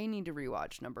 I need to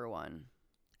rewatch #1.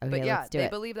 Okay, But yeah, let's do they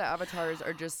it. believe that avatars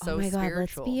are just so oh my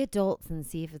spiritual. God, let's be adults and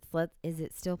see if is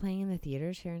it still playing in the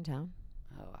theaters here in town?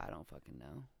 Oh, I don't fucking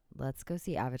know. Let's go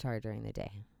see Avatar during the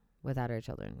day without our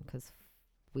children, because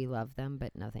we love them,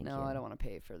 but no thank you. No, I don't want to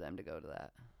pay for them to go to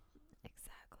that.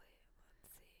 Exactly.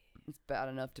 Let's see. It's bad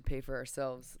enough to pay for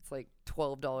ourselves. It's like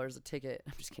 $12 a ticket.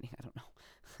 I'm just kidding. I don't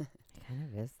know. kind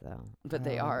of is, though. But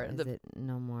they are. Is it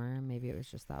no more? Maybe it was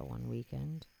just that one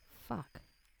weekend. Fuck.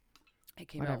 It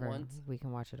came Whatever. out once. We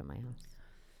can watch it at my house.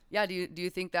 Yeah, do you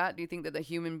think that? Do you think that the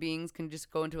human beings can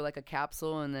just go into like a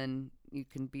capsule and then you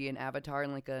can be an avatar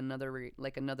in like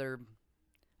another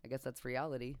I guess that's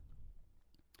reality.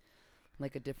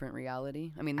 Like a different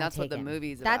reality. I mean, that's what the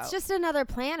movie's about. That's just another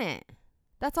planet.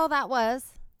 That's all that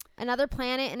was. Another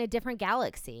planet in a different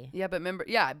galaxy. Yeah, but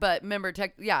remember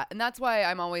and that's why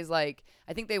I'm always like,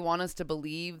 I think they want us to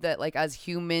believe that like as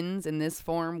humans in this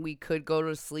form we could go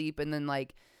to sleep and then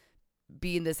like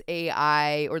be in this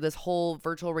AI or this whole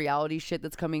virtual reality shit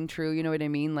that's coming true, you know what I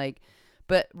mean? Like,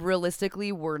 but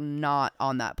realistically, we're not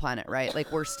on that planet, right?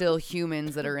 Like, we're still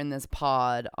humans that are in this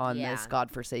pod on this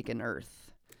godforsaken earth.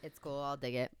 It's cool. I'll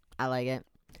dig it. I like it.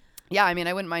 Yeah, I mean,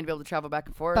 I wouldn't mind being able to travel back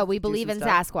and forth. But we believe in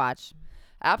Sasquatch.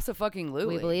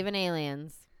 Abso-fucking-lutely. We believe in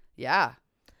aliens. Yeah.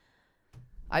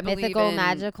 I believe mythical, in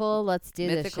magical. Let's do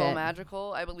this shit. Mythical,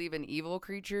 magical. I believe in evil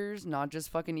creatures, not just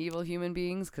fucking evil human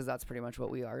beings, because that's pretty much what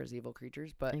we are as evil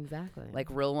creatures. But exactly, like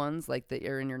real ones, like that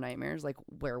are in your nightmares, like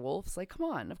werewolves. Like, come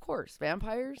on, of course,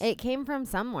 vampires. It came from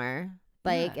somewhere.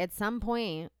 Like at some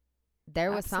point,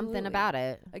 there was something about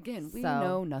it. Again, we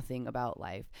know nothing about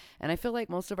life, and I feel like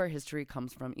most of our history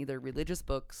comes from either religious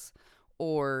books,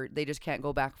 or they just can't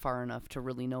go back far enough to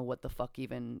really know what the fuck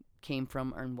even came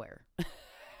from and where.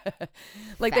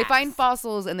 Like they find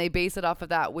fossils and they base it off of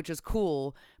that, which is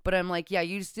cool, but I'm like, yeah,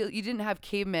 you didn't have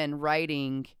cavemen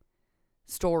writing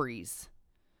stories.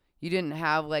 You didn't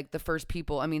have like the first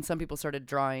people. I mean, some people started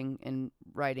drawing and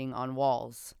writing on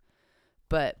walls,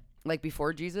 but like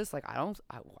before Jesus, like I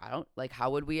don't like, how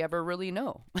would we ever really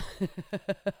know?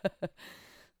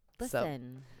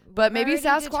 Listen, but maybe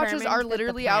Sasquatches are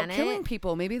literally out killing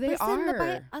people. Maybe they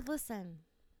are. Listen,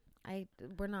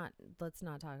 let's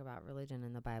not talk about religion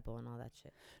in the Bible and all that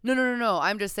shit. No.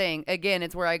 I'm just saying, again,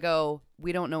 it's where I go,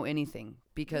 we don't know anything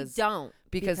because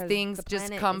things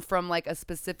just come from like a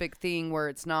specific thing where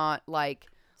it's not like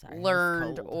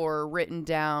learned or written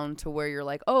down to where you're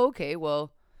like, oh, okay,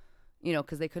 well, you know,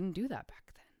 because they couldn't do that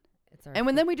back then.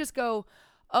 And then we just go,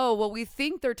 oh, well, we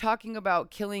think they're talking about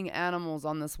killing animals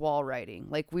on this wall writing.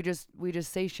 Like we just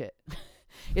say shit.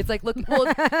 It's like, looking at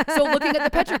the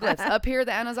petroglyphs up here,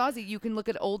 the Anasazi, you can look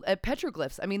at old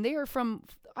petroglyphs. I mean, they are from,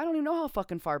 I don't even know how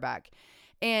fucking far back.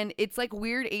 And it's like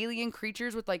weird alien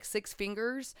creatures with like 6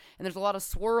 fingers. And there's a lot of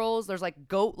swirls. There's like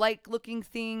goat-like looking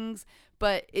things.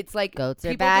 But it's like goats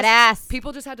are badass.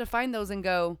 People just had to find those and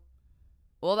go,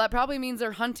 well, that probably means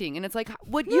they're hunting. And it's like,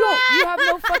 what? You have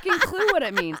no fucking clue what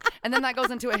it means. And then that goes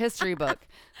into a history book.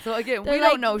 So again, we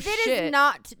don't know shit. It is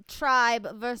not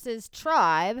tribe versus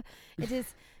tribe. It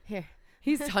is here.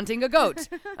 He's hunting a goat.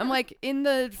 I'm like, in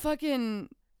the fucking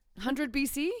 100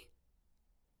 BC?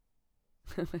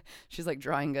 She's like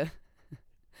drawing a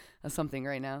something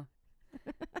right now.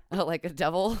 Like a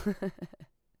devil.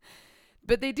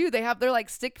 But they're like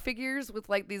stick figures with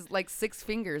like these like 6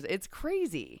 fingers. It's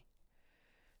crazy.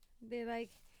 They're like,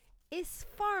 it's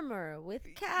farmer with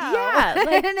cow. Yeah.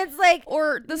 Like, and it's like,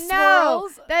 or the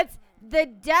swirls. That's the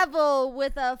devil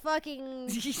with a fucking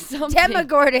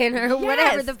Demogorgon or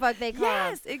whatever the fuck they call him.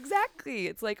 Yes, exactly.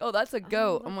 It's like, oh, that's a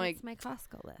goat. I'm like, it's my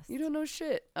Costco list. You don't know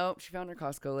shit. Oh, she found her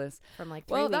Costco list from like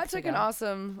 3 weeks ago. Well, that's like an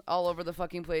awesome all over the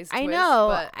fucking place twist. I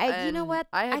know. But, you know what?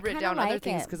 I had written down other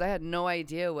things because I had no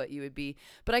idea what you would be.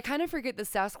 But I kind of forget that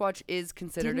Sasquatch is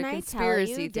considered a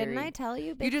conspiracy theory. Didn't I tell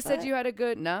you? Bigfoot? You just said you had a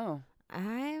good no.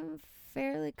 I'm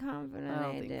fairly confident I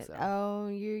don't think so. Oh,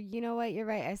 you know what? You're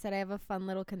right. I said I have a fun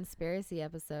little conspiracy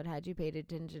episode. Had you paid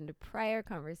attention to prior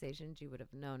conversations, you would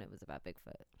have known it was about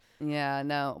Bigfoot. Yeah,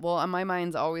 no. Well, my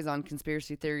mind's always on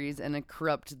conspiracy theories and a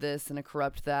corrupt this and a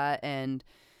corrupt that and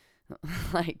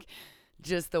like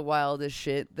just the wildest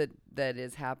shit that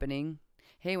is happening.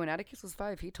 Hey, when Atticus was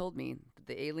 5, he told me that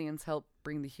the aliens helped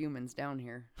bring the humans down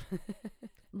here.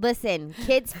 Listen,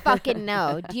 kids fucking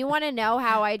know. Do you want to know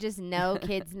how I just know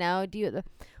kids know?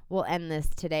 We'll end this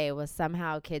today with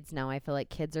somehow kids know. I feel like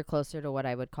kids are closer to what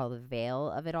I would call the veil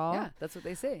of it all. Yeah, that's what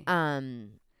they say.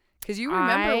 Because you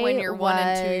remember when you're 1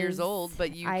 and 2 years old,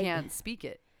 but you can't speak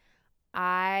it. So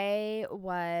I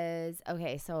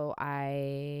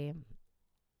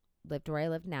lived where I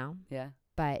live now. Yeah.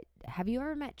 But have you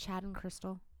ever met Chad and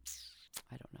Crystal?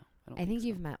 I don't know. I think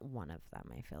you've met one of them,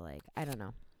 I feel like. I don't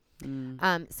know.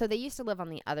 So they used to live on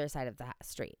the other side of the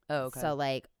street. Oh, okay. So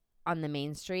like on the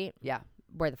main street. Yeah.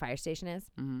 Where the fire station is.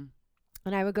 Mm-hmm.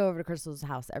 And I would go over to Crystal's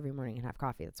house every morning and have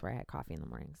coffee. That's where I had coffee in the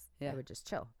mornings. Yeah. I would just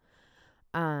chill.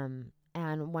 And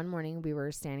one morning we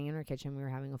were standing in her kitchen. We were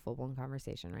having a full-blown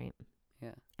conversation, right?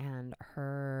 Yeah. And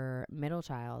her middle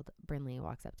child, Brinley,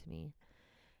 walks up to me.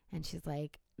 And she's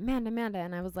like, Amanda.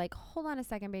 And I was like, hold on a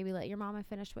second, baby. Let your mama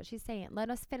finish what she's saying. Let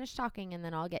us finish talking and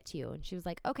then I'll get to you. And she was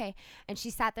like, okay. And she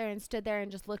sat there and stood there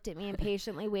and just looked at me and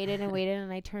patiently waited and waited.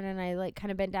 And I turned and I like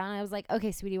kind of bent down and I was like,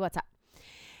 okay, sweetie, what's up?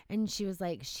 And she was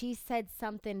like, she said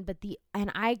something, but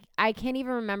I can't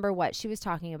even remember what she was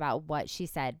talking about, what she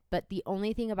said. But the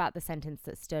only thing about the sentence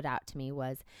that stood out to me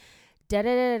was,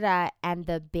 da-da-da-da-da, and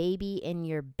the baby in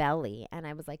your belly. And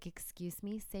I was like, excuse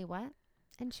me, say what?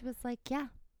 And she was like, yeah,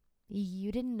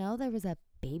 you didn't know there was a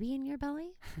baby in your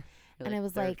belly? And I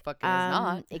was like,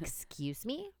 excuse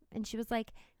me? And she was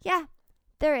like, yeah,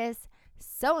 there is.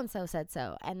 So-and-so said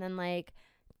so. And then like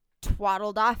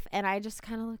twaddled off. And I just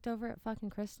kind of looked over at fucking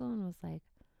Crystal and was like,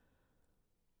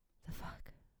 the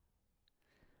fuck?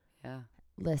 Yeah.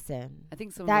 Listen, I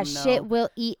think some that of them shit will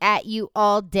eat at you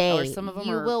all day. Or some of them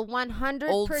are will 100%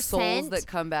 old souls that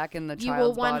come back in the you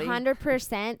child's will body.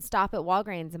 100% stop at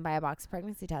Walgreens and buy a box of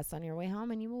pregnancy tests on your way home,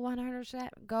 and you will 100%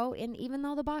 go. And even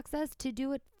though the box says to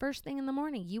do it first thing in the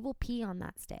morning, you will pee on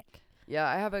that stick. Yeah,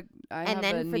 I have a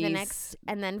niece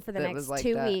and then for the next like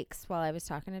 2 weeks, while I was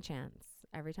talking to Chance,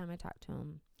 every time I talked to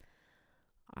him,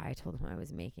 I told him I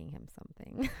was making him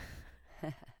something.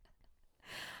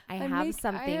 I have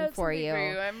something for you.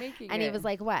 I'm making it. And he was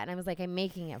like, what? And I was like, I'm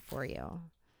making it for you.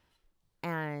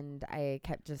 And I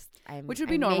kept which would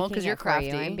be normal because you're crafty.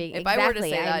 If I were to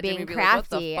say that, I'm being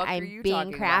crafty. I'm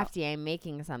being crafty. I'm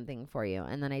making something for you.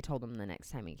 And then I told him the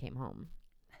next time he came home,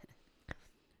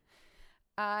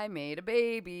 I made a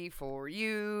baby for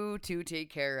you to take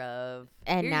care of.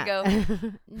 And here you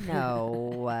go.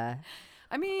 No.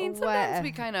 I mean, sometimes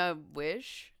we kind of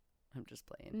wish. I'm just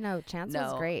playing. No, Chance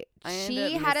was great. I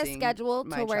She had a schedule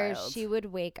to where she would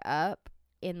wake up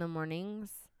in the mornings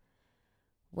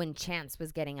when Chance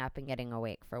was getting up and getting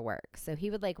awake for work. So he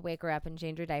would like wake her up and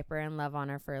change her diaper and love on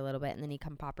her for a little bit. And then he'd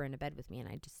come pop her into bed with me and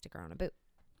I'd just stick her on a boot.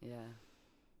 Yeah.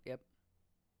 Yep.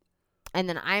 And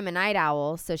then I'm a night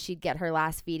owl. So she'd get her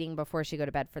last feeding before she go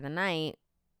to bed for the night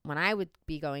when I would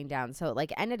be going down. So it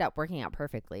like ended up working out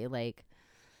perfectly. Like,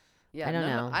 yeah,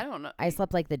 I don't know. I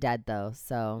slept like the dead though.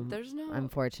 So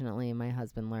unfortunately, my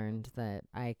husband learned that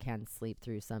I can sleep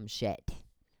through some shit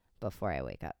before I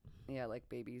wake up. Yeah, like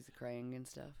babies crying and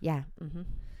stuff. Yeah. Mm-hmm.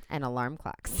 And alarm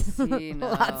clocks. See,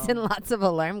 no. Lots and lots of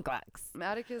alarm clocks.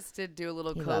 Atticus did do a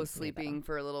little co-sleeping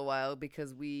for a little while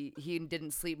because he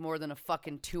didn't sleep more than a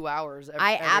fucking 2 hours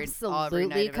I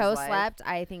absolutely co-slept.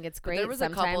 I think it's great.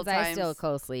 Sometimes I still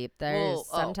co-sleep. There's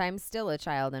sometimes still a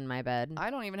child in my bed. I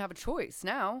don't even have a choice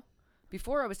now.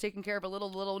 Before I was taking care of a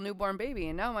little newborn baby,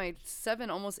 and now my 7,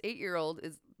 almost 8-year-old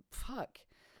is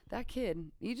that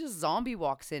kid. He just zombie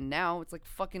walks in now. It's like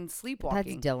fucking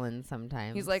sleepwalking. That's Dylan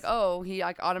sometimes. He's like, he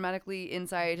like automatically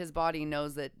inside his body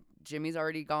knows that Jimmy's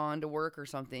already gone to work or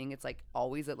something. It's like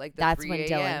always at like the 3 a.m.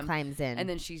 That's when Dylan climbs in. And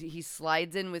then he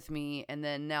slides in with me, and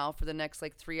then now for the next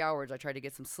like 3 hours I try to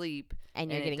get some sleep.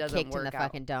 And you're getting kicked in the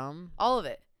fucking dome? All of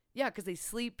it. Yeah, because they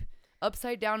sleep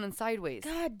upside down and sideways.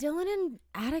 God, Dylan and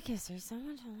Atticus are so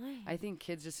much alike. I think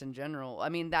kids just in general. I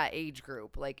mean, that age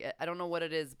group. Like, I don't know what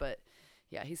it is, but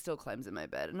yeah, he still climbs in my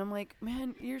bed. And I'm like,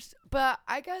 man, but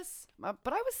I guess, but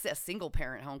I was a single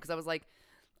parent home because I was like,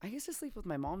 I used to sleep with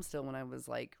my mom still when I was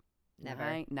like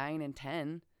 9 and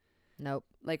 10. Nope.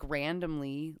 Like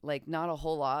randomly, like not a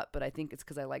whole lot, but I think it's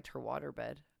because I liked her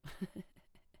waterbed.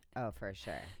 Oh, for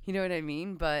sure. You know what I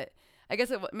mean? But I guess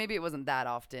maybe it wasn't that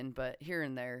often, but here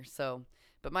and there. So,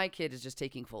 but my kid is just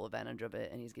taking full advantage of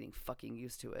it, and he's getting fucking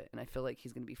used to it. And I feel like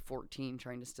he's going to be 14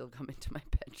 trying to still come into my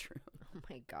bedroom. Oh,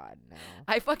 my God, no.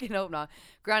 I fucking hope not.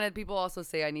 Granted, people also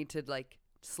say I need to, like,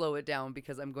 slow it down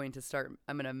because I'm going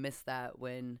to miss that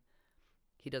when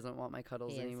he doesn't want my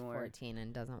cuddles anymore. He's 14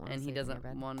 and doesn't want to And he doesn't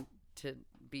want to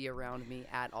be around me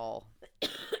at all.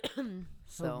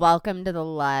 So welcome to the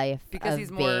life because of he's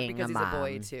a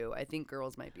boy too. I think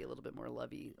girls might be a little bit more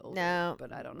lovey older,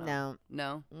 but I don't know.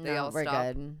 No, they all we're stop.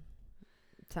 Good.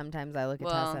 Sometimes I look at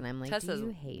Tessa and I'm like, Tessa's do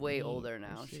you hate way me? older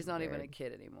now. She's not weird. even a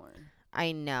kid anymore.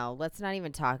 I know. Let's not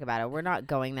even talk about it. We're not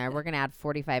going there. We're going to add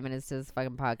 45 minutes to this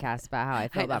fucking podcast about how I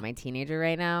feel about my teenager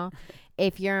right now.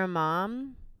 If you're a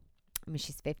mom, I mean,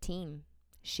 she's 15.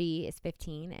 She is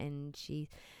 15 and she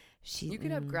you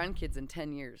could have grandkids in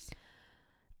 10 years.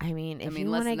 I mean, if you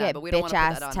want to get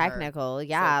bitch-ass technical,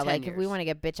 yeah, like if we want to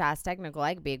get bitch-ass technical,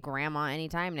 I could be a grandma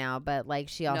anytime now, but like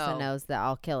she also knows that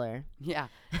I'll kill her. Yeah.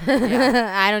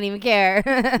 I don't even care.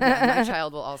 Yeah, my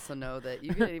child will also know that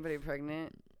you get anybody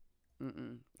pregnant,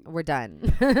 we're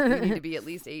done. You need to be at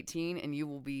least 18 and you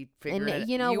will be figuring it out.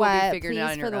 You know what?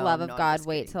 Please, for the love of God,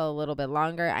 wait till a little bit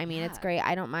longer. I mean, it's great.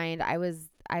 I don't mind. I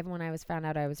when I was found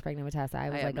out I was pregnant with Tessa, I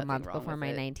was like a month before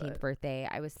my 19th birthday.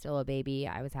 I was still a baby.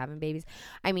 I was having babies.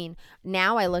 I mean,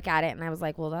 now I look at it and I was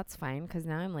like, well, that's fine because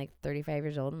now I'm like 35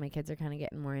 years old and my kids are kind of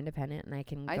getting more independent and I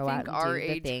can go out and do the things.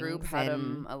 I think our age group had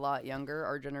them a lot younger,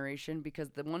 our generation, because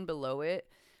the one below it,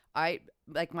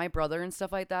 like my brother and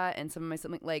stuff like that, and some of my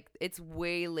siblings, like it's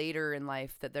way later in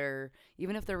life that they're,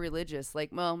 even if they're religious, like,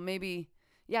 well, maybe,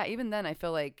 yeah, even then I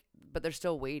feel like, but they're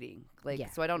still waiting. Like, yeah,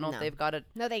 so I don't know if they've got it.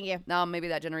 No, thank you. Now maybe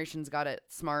that generation's got it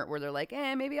smart where they're like,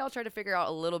 maybe I'll try to figure out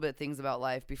a little bit things about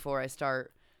life before I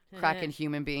start cracking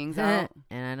human beings out.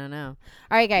 And I don't know.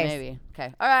 All right, guys. Maybe.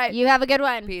 Okay. All right. You have a good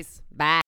one. Peace. Bye.